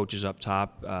coaches up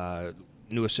top.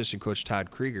 New assistant coach Todd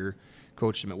Krieger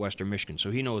coached him at Western Michigan,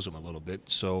 so he knows him a little bit.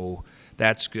 So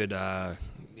that's good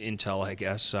intel, I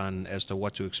guess, as to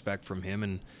what to expect from him.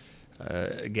 And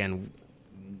again,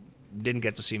 didn't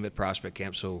get to see him at prospect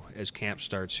camp, so as camp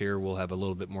starts here, we'll have a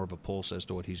little bit more of a pulse as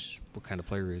to what kind of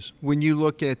player he is. When you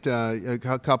look at a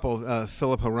couple,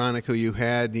 Philip Hronek, who you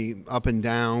had the up and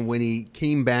down, when he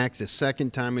came back the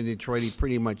second time in Detroit, he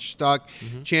pretty much stuck.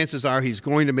 Chances are he's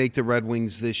going to make the Red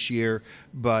Wings this year,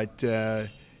 but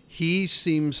he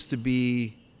seems to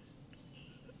be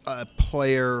a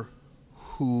player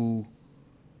who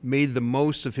made the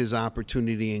most of his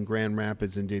opportunity in Grand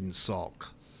Rapids and didn't sulk.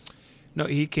 No,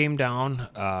 he came down.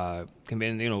 That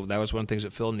was one of the things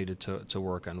that Phil needed to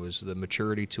work on, was the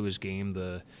maturity to his game,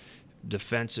 the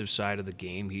defensive side of the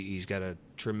game. He's got a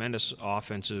tremendous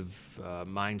offensive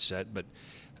mindset, but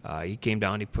he came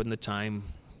down, he put in the time,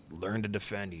 learned to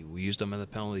defend. We used him on the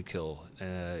penalty kill.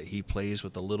 He plays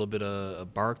with a little bit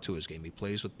of bark to his game. He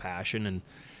plays with passion, and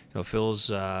Phil's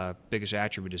biggest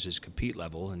attribute is his compete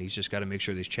level, and he's just got to make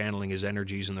sure that he's channeling his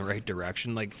energies in the right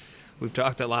direction. Like we've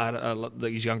talked a lot,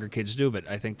 these younger kids do, but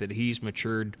I think that he's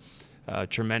matured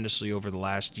tremendously over the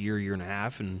last year and a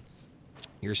half, and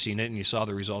you're seeing it, and you saw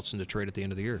the results in Detroit at the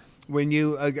end of the year. When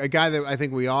a guy that I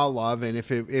think we all love, and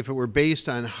if it were based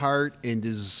on heart and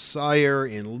desire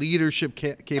and leadership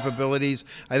capabilities,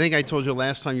 I think I told you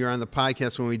last time you were on the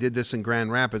podcast when we did this in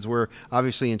Grand Rapids. We're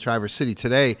obviously in Traverse City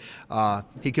today.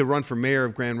 He could run for mayor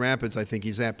of Grand Rapids. I think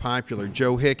he's that popular.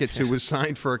 Joe Hicketts, who was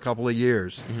signed for a couple of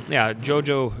years. Yeah,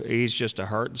 JoJo, he's just a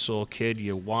heart and soul kid.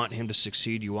 You want him to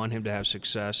succeed. You want him to have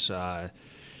success.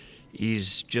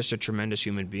 He's just a tremendous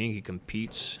human being. He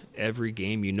competes every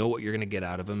game. You know what you're going to get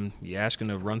out of him. You ask him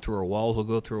to run through a wall, he'll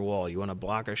go through a wall. You want to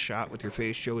block a shot with your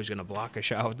face, Joe, he's going to block a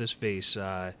shot with his face.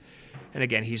 And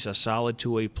again, he's a solid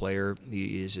two-way player.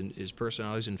 His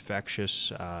personality is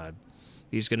infectious.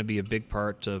 He's going to be a big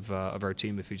part of our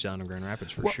team if he's down in Grand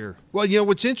Rapids for sure. Well,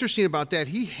 what's interesting about that,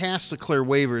 he has to clear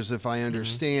waivers, if I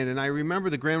understand. And I remember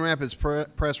the Grand Rapids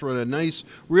Press wrote a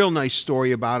real nice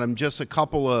story about him just a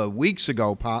couple of weeks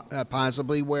ago,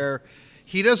 possibly, where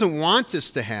he doesn't want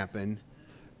this to happen,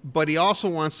 but he also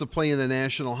wants to play in the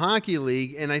National Hockey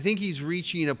League. And I think he's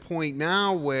reaching a point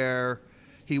now where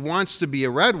he wants to be a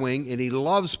Red Wing, and he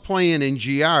loves playing in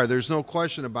GR. There's no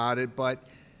question about it, but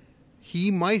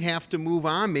he might have to move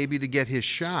on maybe to get his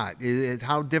shot.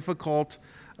 How difficult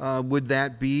would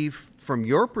that be from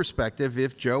your perspective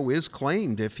if Joe is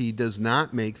claimed, if he does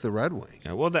not make the Red Wing?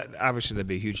 Yeah, well, that'd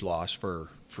be a huge loss for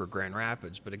Grand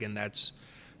Rapids. But again, that's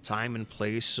time and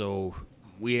place, so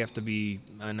we have to be,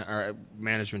 and our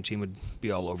management team would be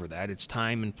all over that. It's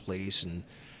time and place, and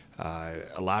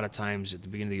a lot of times at the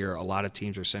beginning of the year, a lot of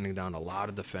teams are sending down a lot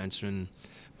of defensemen.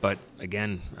 But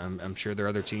again, I'm sure there are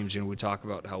other teams. We talk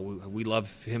about how we love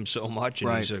him so much, and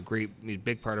right. he's a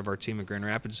big part of our team in Grand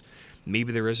Rapids.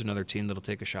 Maybe there is another team that'll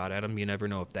take a shot at him. You never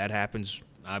know. If that happens,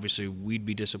 obviously we'd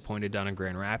be disappointed down in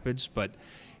Grand Rapids. But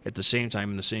at the same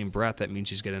time, in the same breath, that means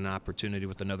he's getting an opportunity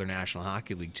with another National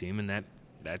Hockey League team, and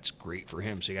that's great for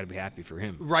him. So you got to be happy for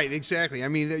him. Right, exactly. I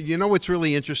mean, what's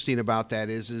really interesting about that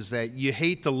is that you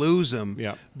hate to lose him,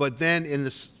 yeah. But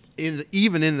then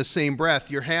even in the same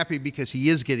breath, you're happy because he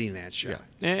is getting that shot.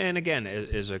 Yeah. And again,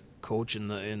 as a coach in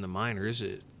the minors,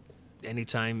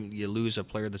 anytime you lose a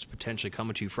player that's potentially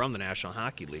coming to you from the National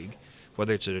Hockey League,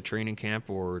 whether it's at a training camp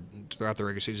or throughout the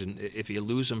regular season, if you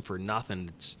lose them for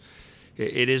nothing,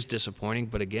 it is disappointing.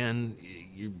 But again,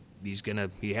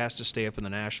 he has to stay up in the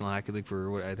National Hockey League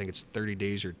for what I think it's 30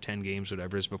 days or 10 games,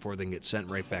 whatever it is, before they can get sent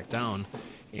right back down.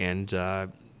 And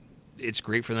it's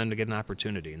great for them to get an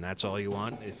opportunity, and that's all you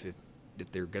want.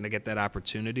 If they're going to get that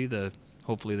opportunity,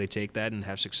 hopefully they take that and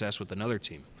have success with another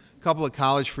team. A couple of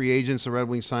college free agents the Red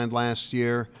Wings signed last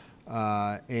year,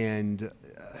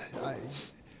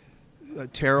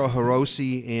 Taro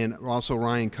Hirose and also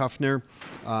Ryan Kuffner.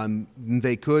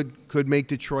 They could make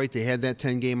Detroit. They had that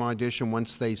 10-game audition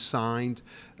once they signed.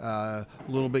 A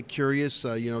little bit curious,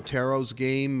 Taro's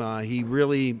game. He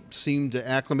really seemed to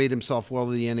acclimate himself well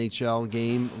to the NHL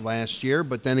game last year.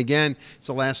 But then again, it's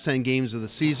the last 10 games of the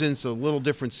season. It's a little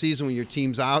different season when your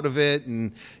team's out of it,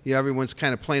 and everyone's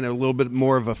kind of playing a little bit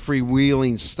more of a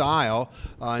freewheeling style.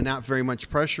 Not very much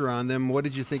pressure on them. What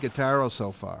did you think of Taro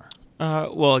so far?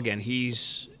 Well, again,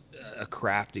 he's a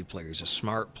crafty player. He's a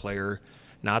smart player,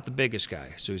 not the biggest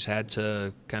guy. So he's had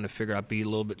to kind of figure out, be a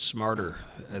little bit smarter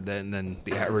than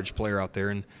the average player out there.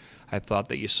 And I thought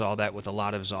that you saw that with a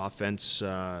lot of his offense,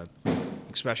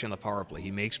 especially on the power play. He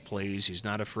makes plays. He's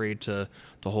not afraid to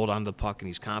hold on to the puck, and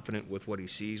he's confident with what he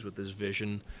sees, with his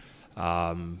vision.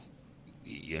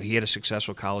 He had a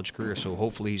successful college career, so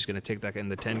hopefully he's going to take that. In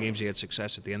the 10 games he had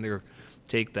success at the end there,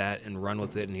 take that and run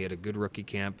with it. And he had a good rookie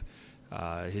camp.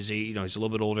 He's a little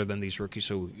bit older than these rookies,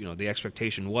 so the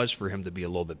expectation was for him to be a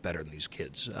little bit better than these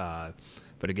kids.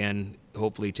 But again,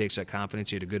 hopefully he takes that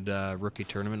confidence. He had a good rookie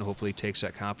tournament. Hopefully he takes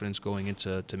that confidence going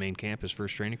into main camp, his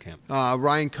first training camp.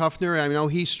 Ryan Kuffner, I know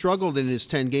he struggled in his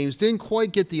 10 games. Didn't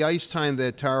quite get the ice time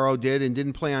that Taro did, and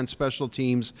didn't play on special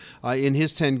teams in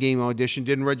his 10-game audition.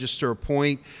 Didn't register a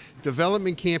point.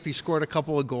 Development camp, he scored a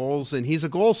couple of goals, and he's a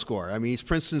goal scorer. I mean, he's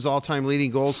Princeton's all-time leading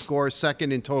goal scorer,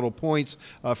 second in total points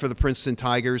for the Princeton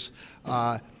Tigers.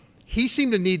 He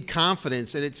seemed to need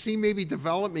confidence, and it seemed maybe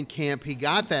development camp he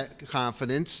got that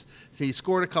confidence. He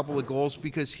scored a couple of goals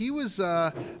because he was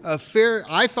I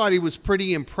thought he was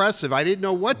pretty impressive. I didn't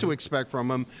know what to expect from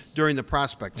him during the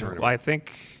Prospect Tournament. Well, I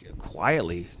think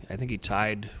he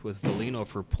tied with Volino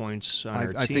for points on our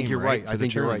team. I think you're right. I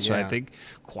think you're right, So yeah. I think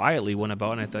quietly went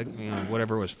about, and I think,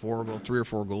 whatever it was, 3 or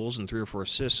 4 goals and 3 or 4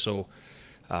 assists. So,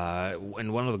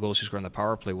 and one of the goals he scored on the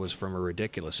power play was from a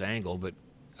ridiculous angle, but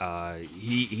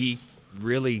he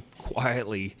really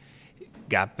quietly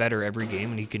got better every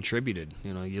game, and he contributed.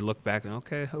 You look back and,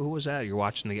 okay, who was that? You're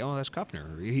watching that's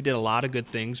Kuffner. He did a lot of good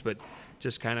things, but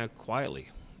just kind of quietly.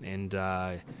 And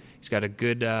he's got a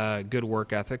good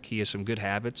work ethic. He has some good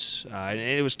habits. And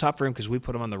it was tough for him because we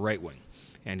put him on the right wing,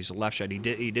 and he's a left shot. He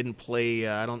didn't play.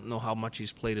 I don't know how much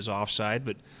he's played as offside,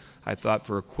 but I thought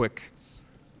for a quick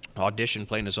audition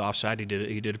playing his offside. He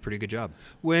did a pretty good job.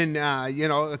 When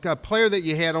a player that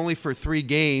you had only for 3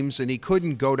 games and he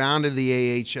couldn't go down to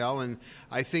the AHL, and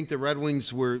I think the Red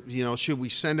Wings were, should we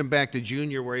send him back to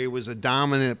junior where he was a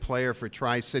dominant player for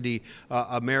Tri-City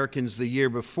Americans the year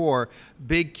before.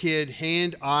 Big kid,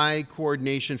 hand-eye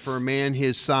coordination for a man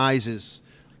his size is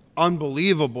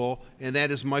unbelievable, and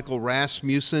that is Michael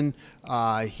Rasmussen.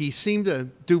 He seemed to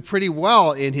do pretty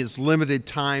well in his limited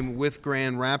time with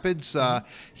Grand Rapids.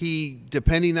 He,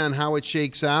 depending on how it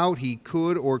shakes out, he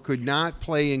could or could not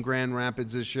play in Grand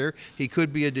Rapids this year. He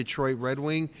could be a Detroit Red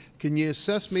Wing. Can you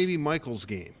assess maybe Michael's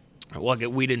game? Well,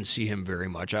 we didn't see him very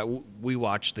much. We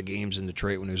watched the games in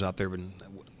Detroit when he was out there, but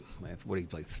what did he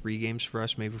play? 3 games for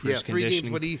us, maybe, for his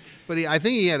conditioning? 3 games, but I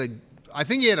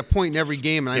think he had a point in every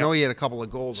game, and I know he had a couple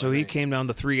of goals. So he came down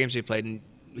the 3 games he played, and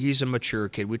he's a mature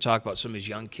kid. We talk about some of these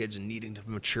young kids and needing to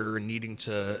mature and needing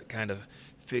to kind of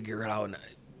figure it out. And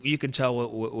you can tell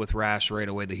with Ras right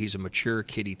away that he's a mature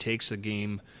kid. He takes the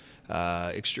game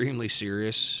extremely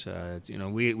serious.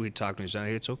 We talked to him. He's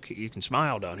like, it's okay. You can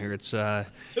smile down here. It's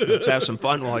let's have some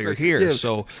fun while you're here. Yeah.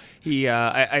 So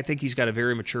I think he's got a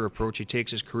very mature approach. He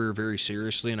takes his career very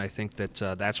seriously, and I think that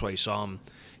that's why you saw him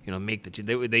make the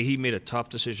team. He made a tough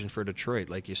decision for Detroit.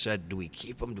 Like you said, do we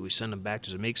keep him? Do we send him back?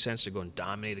 Does it make sense to go and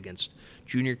dominate against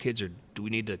junior kids, or do we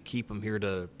need to keep him here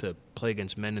to play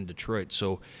against men in Detroit?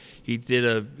 So he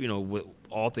did with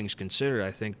all things considered,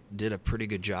 I think did a pretty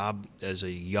good job as a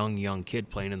young kid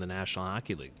playing in the National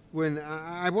Hockey League. When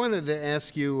I wanted to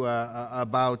ask you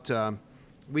about,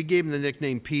 we gave him the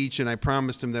nickname Peach, and I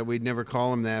promised him that we'd never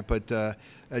call him that, but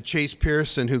Chase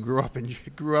Pearson, who grew up in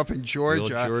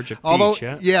Georgia. The Georgia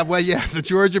Peach, the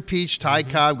Georgia Peach, Ty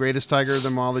Cobb, greatest Tiger of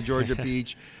them all, the Georgia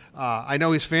Peach. I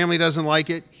know his family doesn't like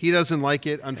it. He doesn't like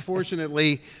it.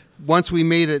 Unfortunately, once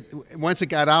it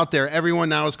got out there, everyone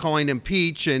now is calling him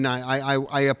Peach, and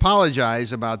I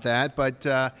apologize about that.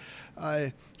 But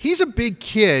he's a big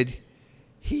kid.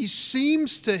 He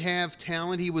seems to have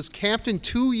talent. He was captain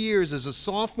 2 years as a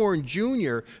sophomore and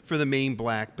junior for the Maine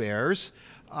Black Bears.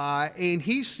 And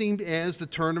he seemed, as the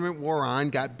tournament wore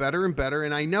on, got better and better.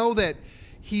 And I know that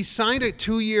he signed a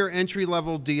 2-year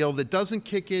entry-level deal that doesn't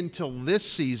kick in till this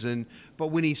season. But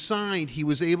when he signed, he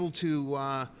was able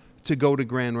to go to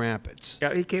Grand Rapids.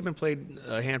 Yeah, he came and played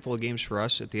a handful of games for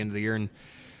us at the end of the year, and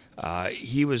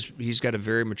he's got a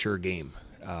very mature game.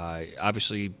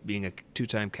 Obviously, being a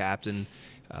 2-time captain,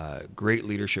 great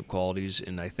leadership qualities,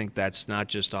 and I think that's not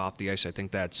just off the ice. I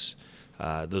think that's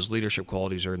those leadership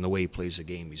qualities are in the way he plays the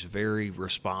game. He's very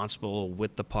responsible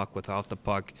with the puck, without the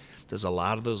puck. Does a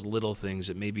lot of those little things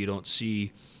that maybe you don't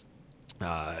see.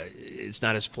 It's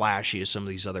not as flashy as some of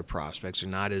these other prospects, or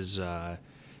not as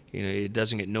it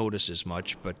doesn't get noticed as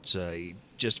much. But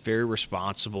just very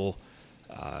responsible.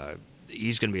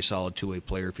 He's going to be a solid 2-way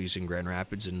player if he's in Grand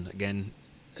Rapids. And again,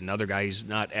 another guy, he's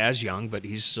not as young, but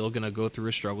he's still going to go through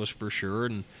his struggles for sure.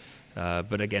 And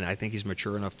but again, I think he's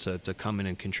mature enough to come in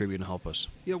and contribute and help us.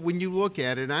 When you look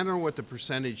at it, I don't know what the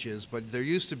percentage is, but there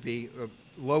used to be a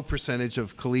low percentage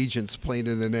of collegiates playing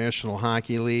in the National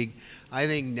Hockey League. I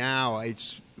think now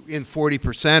it's in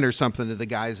 40% or something of the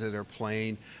guys that are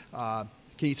playing. Can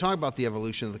you talk about the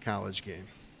evolution of the college game?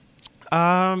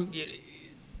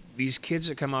 These kids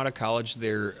that come out of college,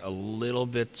 they're a little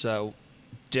bit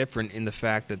different in the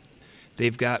fact that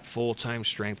they've got full-time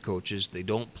strength coaches. They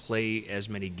don't play as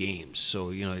many games.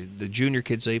 So, the junior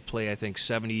kids, they play, I think,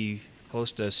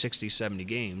 close to 60, 70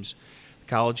 games. The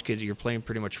college kids, you're playing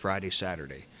pretty much Friday,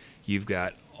 Saturday. You've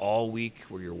got all week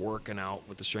where you're working out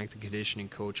with the strength and conditioning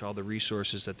coach, all the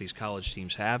resources that these college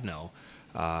teams have now.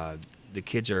 The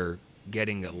kids are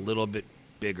getting a little bit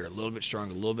bigger, a little bit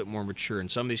stronger, a little bit more mature.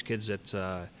 And some of these kids that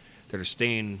are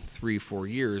staying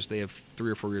 3-4 years, they have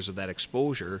 3 or 4 years of that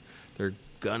exposure. They're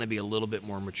going to be a little bit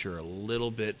more mature, a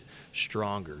little bit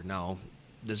stronger. Now,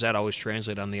 does that always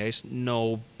translate on the ice?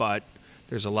 No, but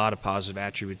there's a lot of positive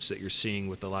attributes that you're seeing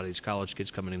with a lot of these college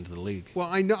kids coming into the league. Well,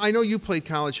 I know you played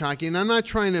college hockey, and I'm not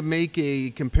trying to make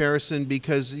a comparison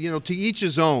because, to each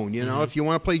his own. If you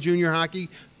want to play junior hockey,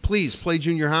 please play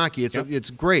junior hockey. It's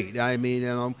great. I mean,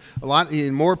 a lot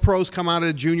more pros come out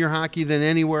of junior hockey than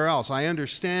anywhere else. I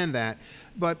understand that,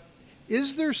 but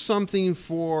is there something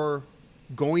for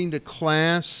going to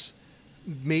class,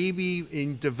 maybe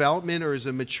in development or as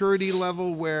a maturity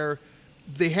level, where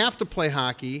they have to play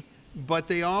hockey, but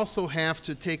they also have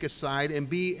to take a side and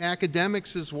be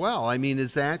academics as well? I mean,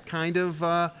 is that kind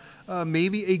of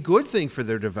maybe a good thing for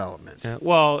their development?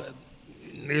 Well,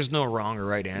 there's no wrong or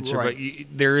right answer, right.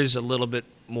 But there is a little bit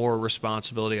more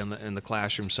responsibility in the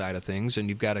classroom side of things, and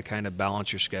you've got to kind of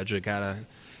balance your schedule. You got to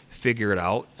figure it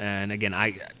out. And again,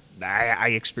 I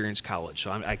experienced college,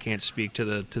 so I can't speak to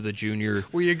the junior.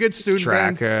 Were you a good student,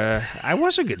 track? Ben? I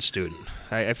was a good student.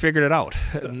 I figured it out.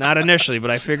 Not initially, but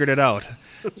I figured it out.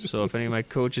 So if any of my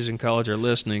coaches in college are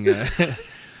listening,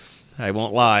 I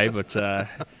won't lie. But no,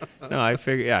 I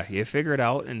figure, yeah, you figure it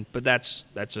out. But that's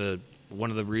one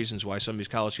of the reasons why some of these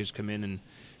college kids come in and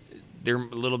they're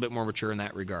a little bit more mature in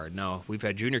that regard. Now, we've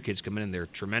had junior kids come in and they're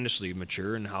tremendously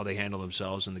mature in how they handle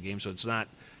themselves in the game. So it's not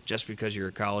just because you're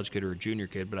a college kid or a junior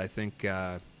kid, but I think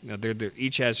they're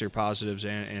each has their positives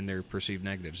and their perceived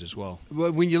negatives as well.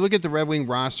 Well, when you look at the Red Wing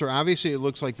roster, obviously it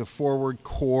looks like the forward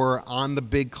core on the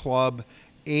big club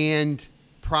and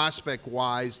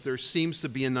prospect-wise, there seems to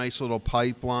be a nice little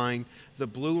pipeline. The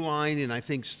blue line, and I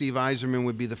think Steve Yzerman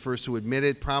would be the first to admit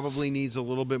it, probably needs a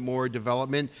little bit more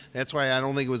development. That's why I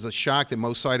don't think it was a shock that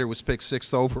Mo Seider was picked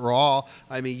 6th overall.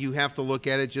 I mean, you have to look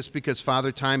at it just because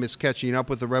Father Time is catching up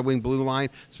with the Red Wing blue line,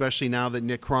 especially now that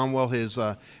Nick Cromwell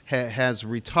has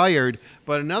retired.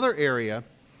 But another area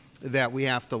that we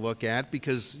have to look at,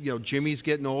 because Jimmy's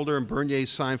getting older and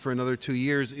Bernier's signed for another 2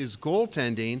 years, is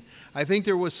goaltending. I think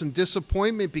there was some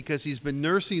disappointment because he's been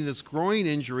nursing this groin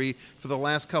injury for the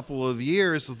last couple of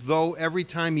years, though every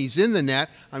time he's in the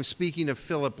net, I'm speaking of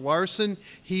Philip Larson,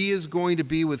 he is going to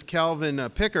be with Calvin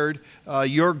Pickard,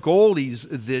 your goalies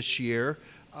this year.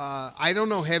 I don't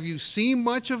know, have you seen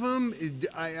much of him?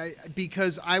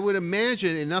 Because I would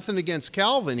imagine, and nothing against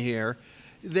Calvin here,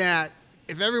 that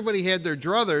if everybody had their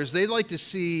druthers, they'd like to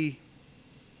see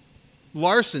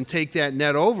Larson take that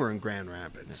net over in Grand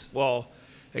Rapids. Well,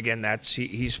 again,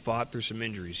 he's fought through some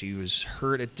injuries. He was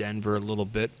hurt at Denver a little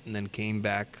bit and then came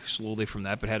back slowly from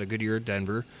that, but had a good year at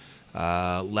Denver.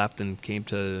 Left and came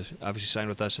to obviously sign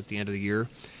with us at the end of the year.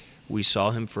 We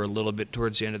saw him for a little bit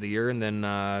towards the end of the year, and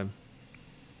then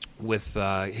with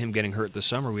him getting hurt this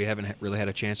summer, we haven't really had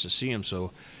a chance to see him.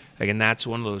 So, again, that's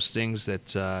one of those things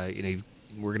that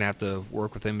we're going to have to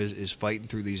work with him is fighting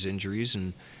through these injuries,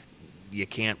 and you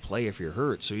can't play if you're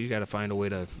hurt. So you got to find a way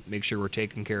to make sure we're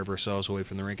taking care of ourselves away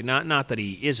from the rink. And not that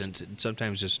he isn't.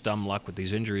 Sometimes just dumb luck with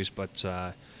these injuries, but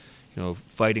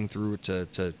fighting through it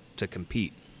to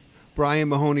compete. Brian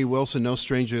Mahoney Wilson, no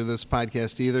stranger to this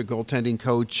podcast either, goaltending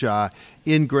coach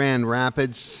in Grand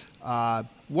Rapids.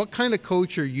 What kind of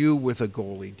coach are you with a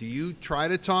goalie? Do you try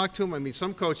to talk to him? I mean,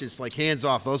 some coaches, like, hands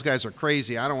off. Those guys are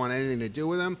crazy. I don't want anything to do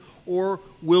with them. Or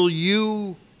will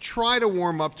you try to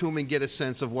warm up to them and get a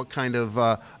sense of what kind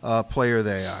of player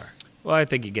they are? Well, I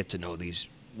think you get to know these,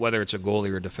 whether it's a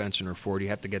goalie or a defenseman or forward, you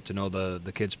have to get to know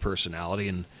the kid's personality.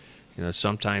 And,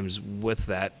 sometimes with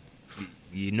that,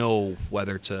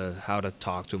 how to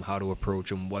talk to them, how to approach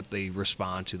them, what they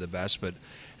respond to the best. But,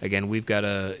 again, we've got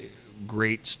a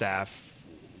great staff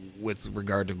with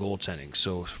regard to goaltending.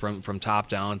 So from top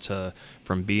down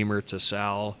from Beamer to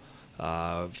Sal,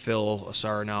 Phil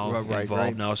Asar now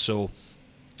involved now. So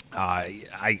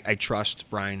I trust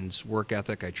Brian's work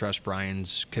ethic. I trust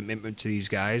Brian's commitment to these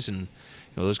guys, and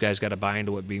those guys got to buy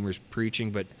into what Beamer's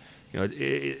preaching. But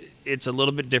it's a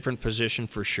little bit different position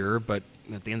for sure. But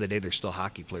at the end of the day, they're still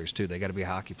hockey players too. They got to be a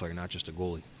hockey player, not just a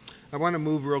goalie. I want to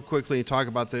move real quickly and talk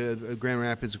about the Grand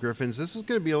Rapids Griffins. This is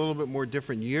going to be a little bit more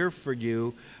different year for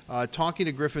you, talking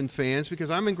to Griffin fans, because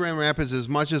I'm in Grand Rapids as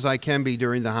much as I can be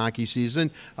during the hockey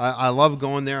season. I love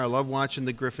going there. I love watching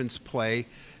the Griffins play.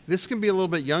 This can be a little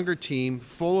bit younger team,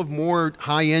 full of more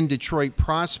high-end Detroit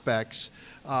prospects,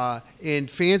 and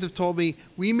fans have told me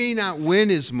we may not win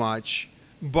as much,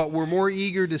 but we're more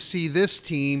eager to see this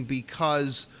team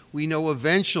because we know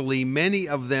eventually many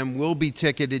of them will be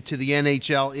ticketed to the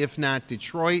NHL, if not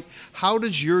Detroit. How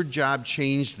does your job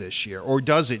change this year, or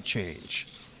does it change?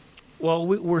 Well,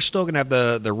 we're still going to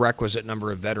have the requisite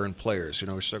number of veteran players.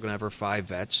 We're still going to have our 5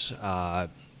 vets,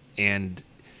 and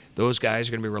those guys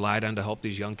are going to be relied on to help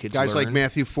these young kids learn. Guys like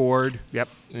Matthew Ford. Yep.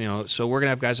 So we're going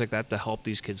to have guys like that to help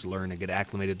these kids learn and get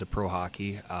acclimated to pro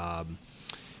hockey.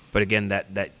 But again,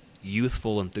 that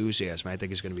youthful enthusiasm, I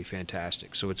think, is going to be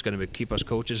fantastic. So it's going to keep us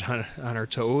coaches on our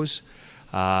toes,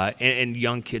 and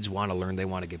young kids want to learn. They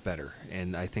want to get better.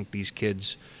 And I think these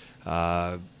kids,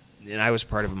 and I was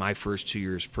part of my first 2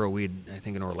 years pro. I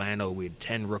think in Orlando, we had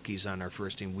 10 rookies on our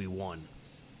first team. We won.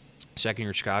 Second year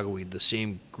in Chicago, we had the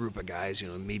same group of guys.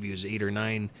 Maybe it was 8 or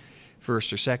 9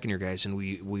 first or second year guys, and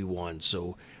we won.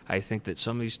 So I think that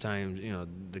some of these times,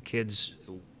 the kids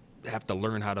have to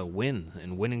learn how to win,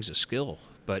 and winning's a skill.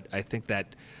 But I think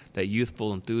that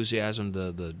youthful enthusiasm,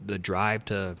 the drive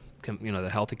to the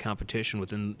healthy competition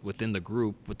within the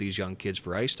group with these young kids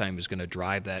for ice time is going to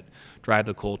drive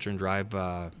the culture and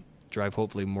drive drive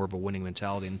hopefully more of a winning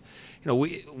mentality.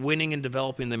 And winning and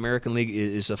developing the American League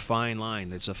is a fine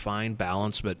line. It's a fine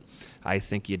balance, but I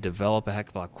think you develop a heck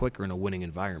of a lot quicker in a winning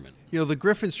environment. The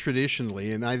Griffins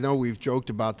traditionally, and I know we've joked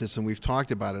about this and we've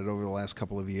talked about it over the last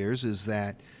couple of years, is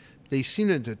that they seem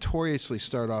to notoriously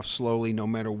start off slowly no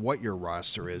matter what your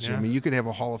roster is. Yeah. I mean, you could have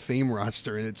a Hall of Fame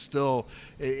roster and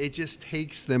it just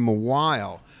takes them a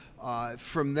while.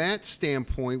 From that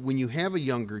standpoint, when you have a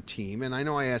younger team, and I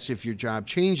know I asked you if your job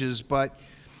changes, but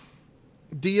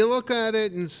do you look at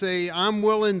it and say, I'm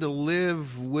willing to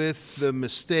live with the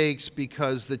mistakes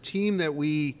because the team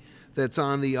that's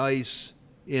on the ice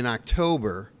in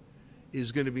October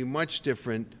is going to be much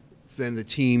different than the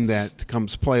team that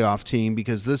comes playoff team,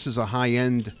 because this is a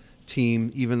high-end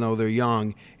team, even though they're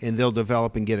young, and they'll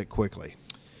develop and get it quickly?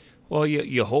 Well,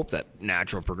 you hope that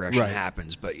natural progression Right.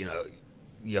 happens, but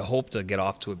you hope to get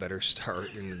off to a better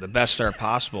start and the best start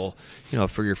possible,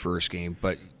 for your first game.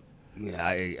 But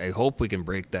I hope we can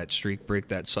break that streak, break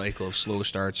that cycle of slow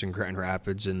starts in Grand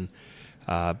Rapids. And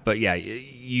but yeah,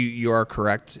 you are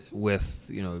correct with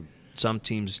some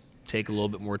teams take a little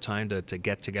bit more time to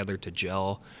get together, to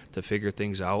gel, to figure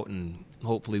things out, and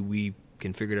hopefully we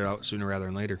can figure it out sooner rather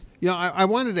than later. I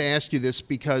wanted to ask you this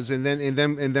because, and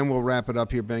then we'll wrap it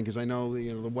up here, Ben, because I know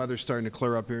the weather's starting to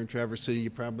clear up here in Traverse City.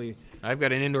 I've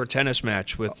got an indoor tennis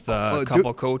match with a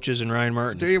couple coaches and Ryan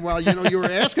Martin. Well, you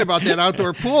were asking about that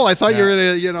outdoor pool. I thought you were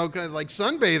gonna, kind of like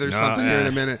sunbathe or something here in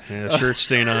a minute. Yeah, the shirt's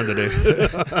staying on today.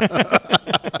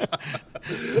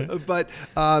 But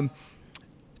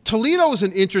Toledo is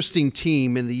an interesting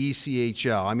team in the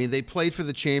ECHL. I mean, they played for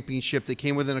the championship. They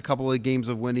came within a couple of games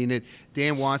of winning it.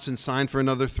 Dan Watson signed for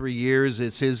another 3 years.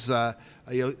 It's his,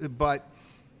 but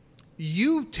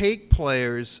you take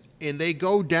players and they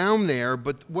go down there.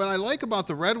 But what I like about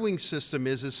the Red Wings system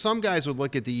is some guys would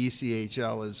look at the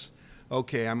ECHL as,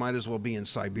 okay, I might as well be in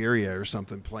Siberia or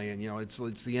something playing. It's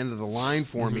the end of the line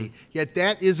for me. Yet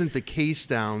that isn't the case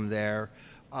down there.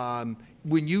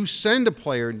 When you send a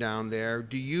player down there,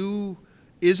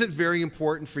 is it very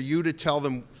important for you to tell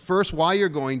them first why you're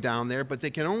going down there, but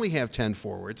they can only have 10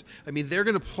 forwards? I mean, they're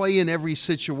going to play in every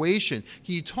situation.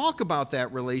 Can you talk about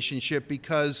that relationship?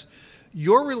 Because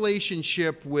your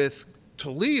relationship with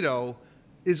Toledo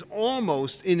is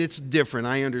almost, and it's different,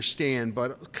 I understand,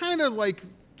 but kind of like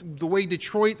the way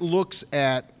Detroit looks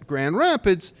at Grand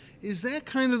Rapids, is that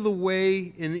kind of the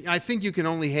way? And I think you can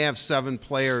only have 7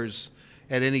 players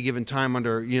at any given time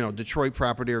under, Detroit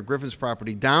property or Griffin's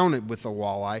property down with the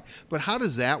walleye. But how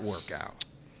does that work out?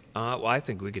 Well, I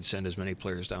think we could send as many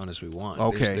players down as we want.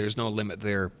 Okay. There's no limit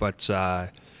there. But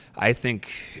I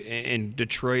think in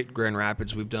Detroit, Grand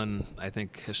Rapids, we've done, I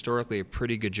think, historically a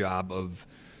pretty good job of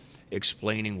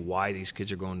explaining why these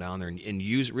kids are going down there and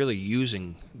really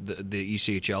using the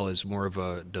ECHL as more of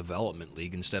a development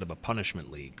league instead of a punishment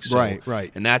league. So,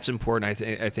 right. And that's important,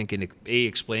 I think, in A,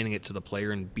 explaining it to the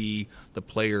player, and B, the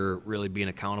player really being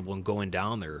accountable and going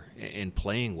down there and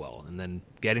playing well and then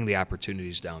getting the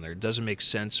opportunities down there. It doesn't make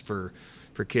sense for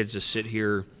kids to sit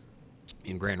here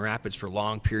in Grand Rapids for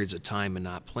long periods of time and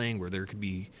not playing, where there could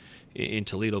be in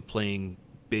Toledo playing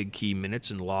big key minutes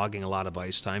and logging a lot of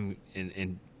ice time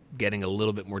and getting a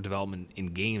little bit more development in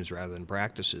games rather than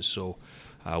practices. So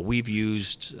we've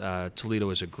used Toledo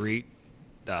as a great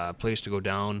place to go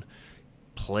down,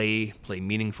 play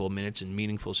meaningful minutes in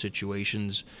meaningful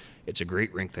situations. It's a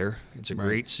great rink there. It's a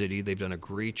great city. They've done a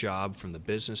great job from the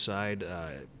business side.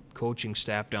 Coaching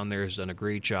staff down there has done a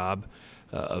great job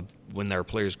of when our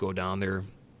players go down there,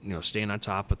 staying on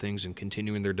top of things and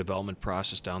continuing their development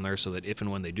process down there so that if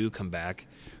and when they do come back,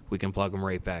 we can plug them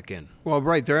right back in. Well,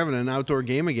 right. They're having an outdoor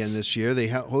game again this year. They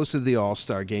hosted the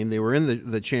All-Star game. They were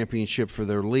in the championship for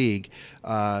their league.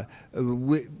 The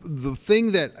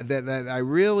thing that I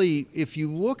really, if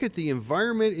you look at the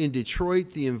environment in Detroit,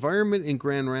 the environment in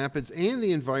Grand Rapids, and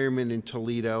the environment in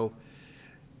Toledo,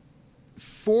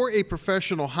 for a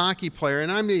professional hockey player,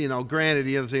 and I'm, granted,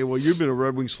 you have to say, well, you've been a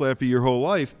Red Wing slappy your whole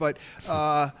life, but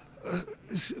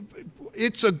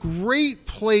it's a great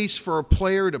place for a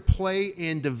player to play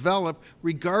and develop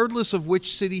regardless of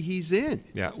which city he's in.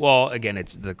 Yeah, well, again,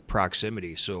 it's the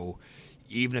proximity. So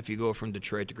even if you go from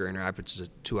Detroit to Grand Rapids, it's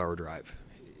a 2-hour drive.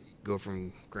 Go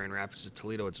from Grand Rapids to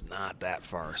Toledo, it's not that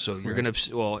far. So you're going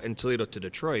to, in Toledo to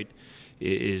Detroit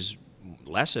is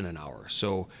less than an hour.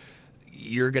 So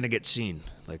you're going to get seen.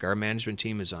 Like, our management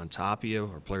team is on top of you.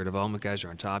 Our player development guys are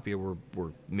on top of you.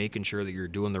 We're making sure that you're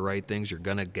doing the right things. You're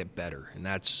going to get better. And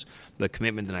that's the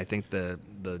commitment. And I think the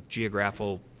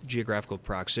geographical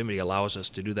proximity allows us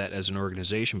to do that as an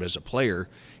organization. But as a player,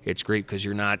 it's great because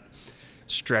you're not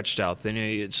stretched out.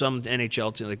 Then some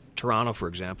NHL teams, like Toronto, for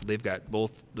example, they've got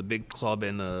both the big club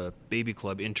and the baby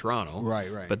club in Toronto. Right.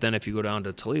 But then if you go down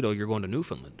to Toledo, you're going to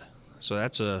Newfoundland. So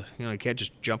that's you can't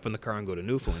just jump in the car and go to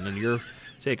Newfoundland. And you're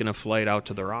taking a flight out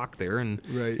to the Rock there, and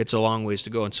it's a long ways to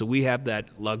go. And so we have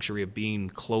that luxury of being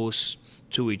close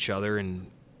to each other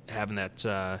and having that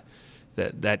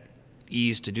that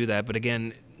ease to do that. But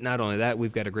again, not only that,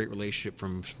 we've got a great relationship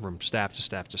from staff to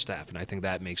staff to staff, and I think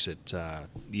that makes it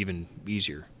even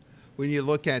easier. When you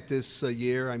look at this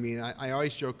year, I mean, I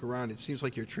always joke around. It seems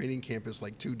like your training camp is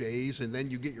like 2 days, and then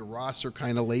you get your roster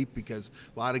kind of late because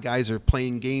a lot of guys are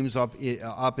playing games up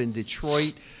in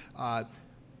Detroit.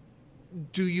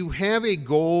 Do you have a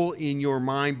goal in your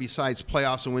mind besides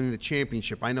playoffs and winning the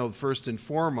championship? I know first and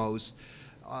foremost,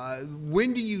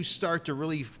 when do you start to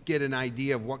really get an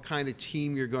idea of what kind of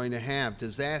team you're going to have?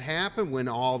 Does that happen when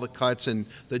all the cuts and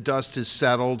the dust is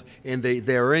settled and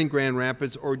they're in Grand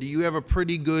Rapids, or do you have a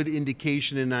pretty good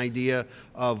indication and idea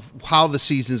of how the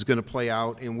season is going to play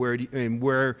out and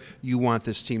where you want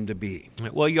this team to be?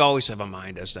 Well, you always have a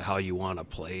mind as to how you want to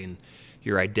play and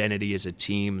your identity as a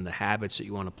team and the habits that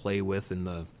you want to play with and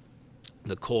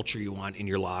the culture you want in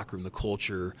your locker room, the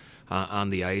culture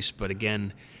on the ice. But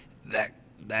again,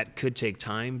 that could take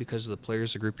time because of the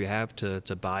players, the group you have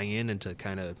to buy in and to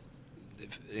kind of,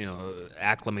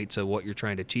 acclimate to what you're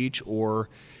trying to teach. Or,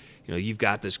 you've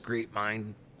got this great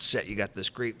mindset, you got this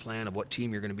great plan of what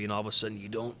team you're going to be, and all of a sudden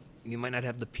you might not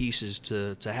have the pieces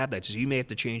to have that. So you may have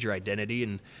to change your identity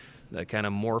and kind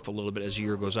of morph a little bit as the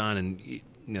year goes on. And,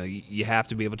 you have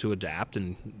to be able to adapt,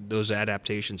 and those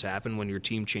adaptations happen when your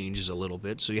team changes a little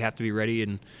bit. So you have to be ready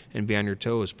and be on your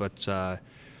toes. But,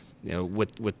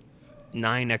 with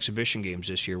 9 exhibition games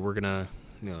this year, we're gonna,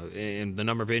 and the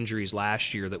number of injuries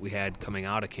last year that we had coming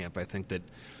out of camp, I think that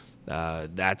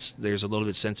there's a little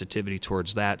bit of sensitivity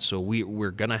towards that. So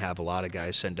we're gonna have a lot of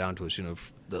guys sent down to us,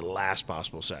 the last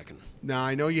possible second. Now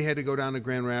I know you had to go down to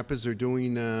Grand Rapids. They're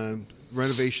doing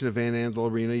renovation of Van Andel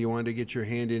Arena. You wanted to get your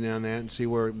hand in on that and see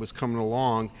where it was coming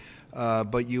along.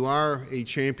 But you are a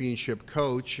championship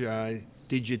coach.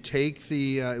 Did you take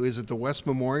was it the West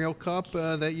Memorial Cup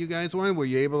that you guys won? Were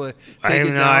you able to take it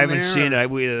down there? I haven't seen it.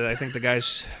 I think the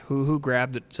guys who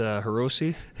grabbed it,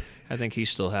 Hiroshi, I think he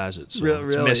still has it. So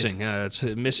really? It's missing. It's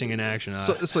missing in action.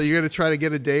 So you're going to try to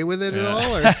get a day with it at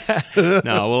all? Or?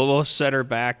 No, we'll set her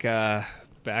back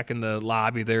in the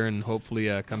lobby there and hopefully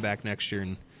come back next year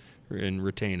and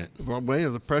retain it. Well,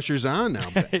 the pressure's on now.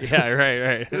 Yeah,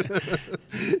 right.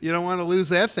 You don't want to lose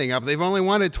that thing up. They've only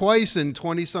won it twice in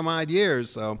 20-some-odd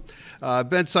years. So,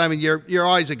 Ben Simon, you're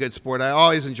always a good sport. I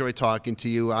always enjoy talking to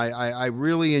you. I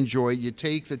really enjoy it. You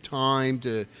take the time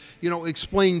to,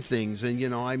 explain things. And,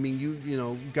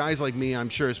 guys like me, I'm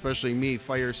sure, especially me,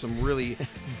 fire some really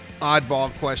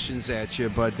oddball questions at you.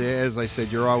 But as I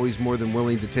said, you're always more than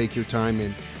willing to take your time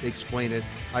and explain it.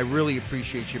 I really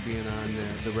appreciate you being on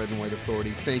the Red and White Authority.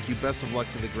 Thank you. Best of luck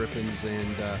to the Griffins,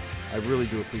 and I really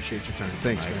do appreciate your time.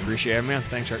 Thanks, man. I appreciate it, man.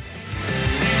 Thanks, Art.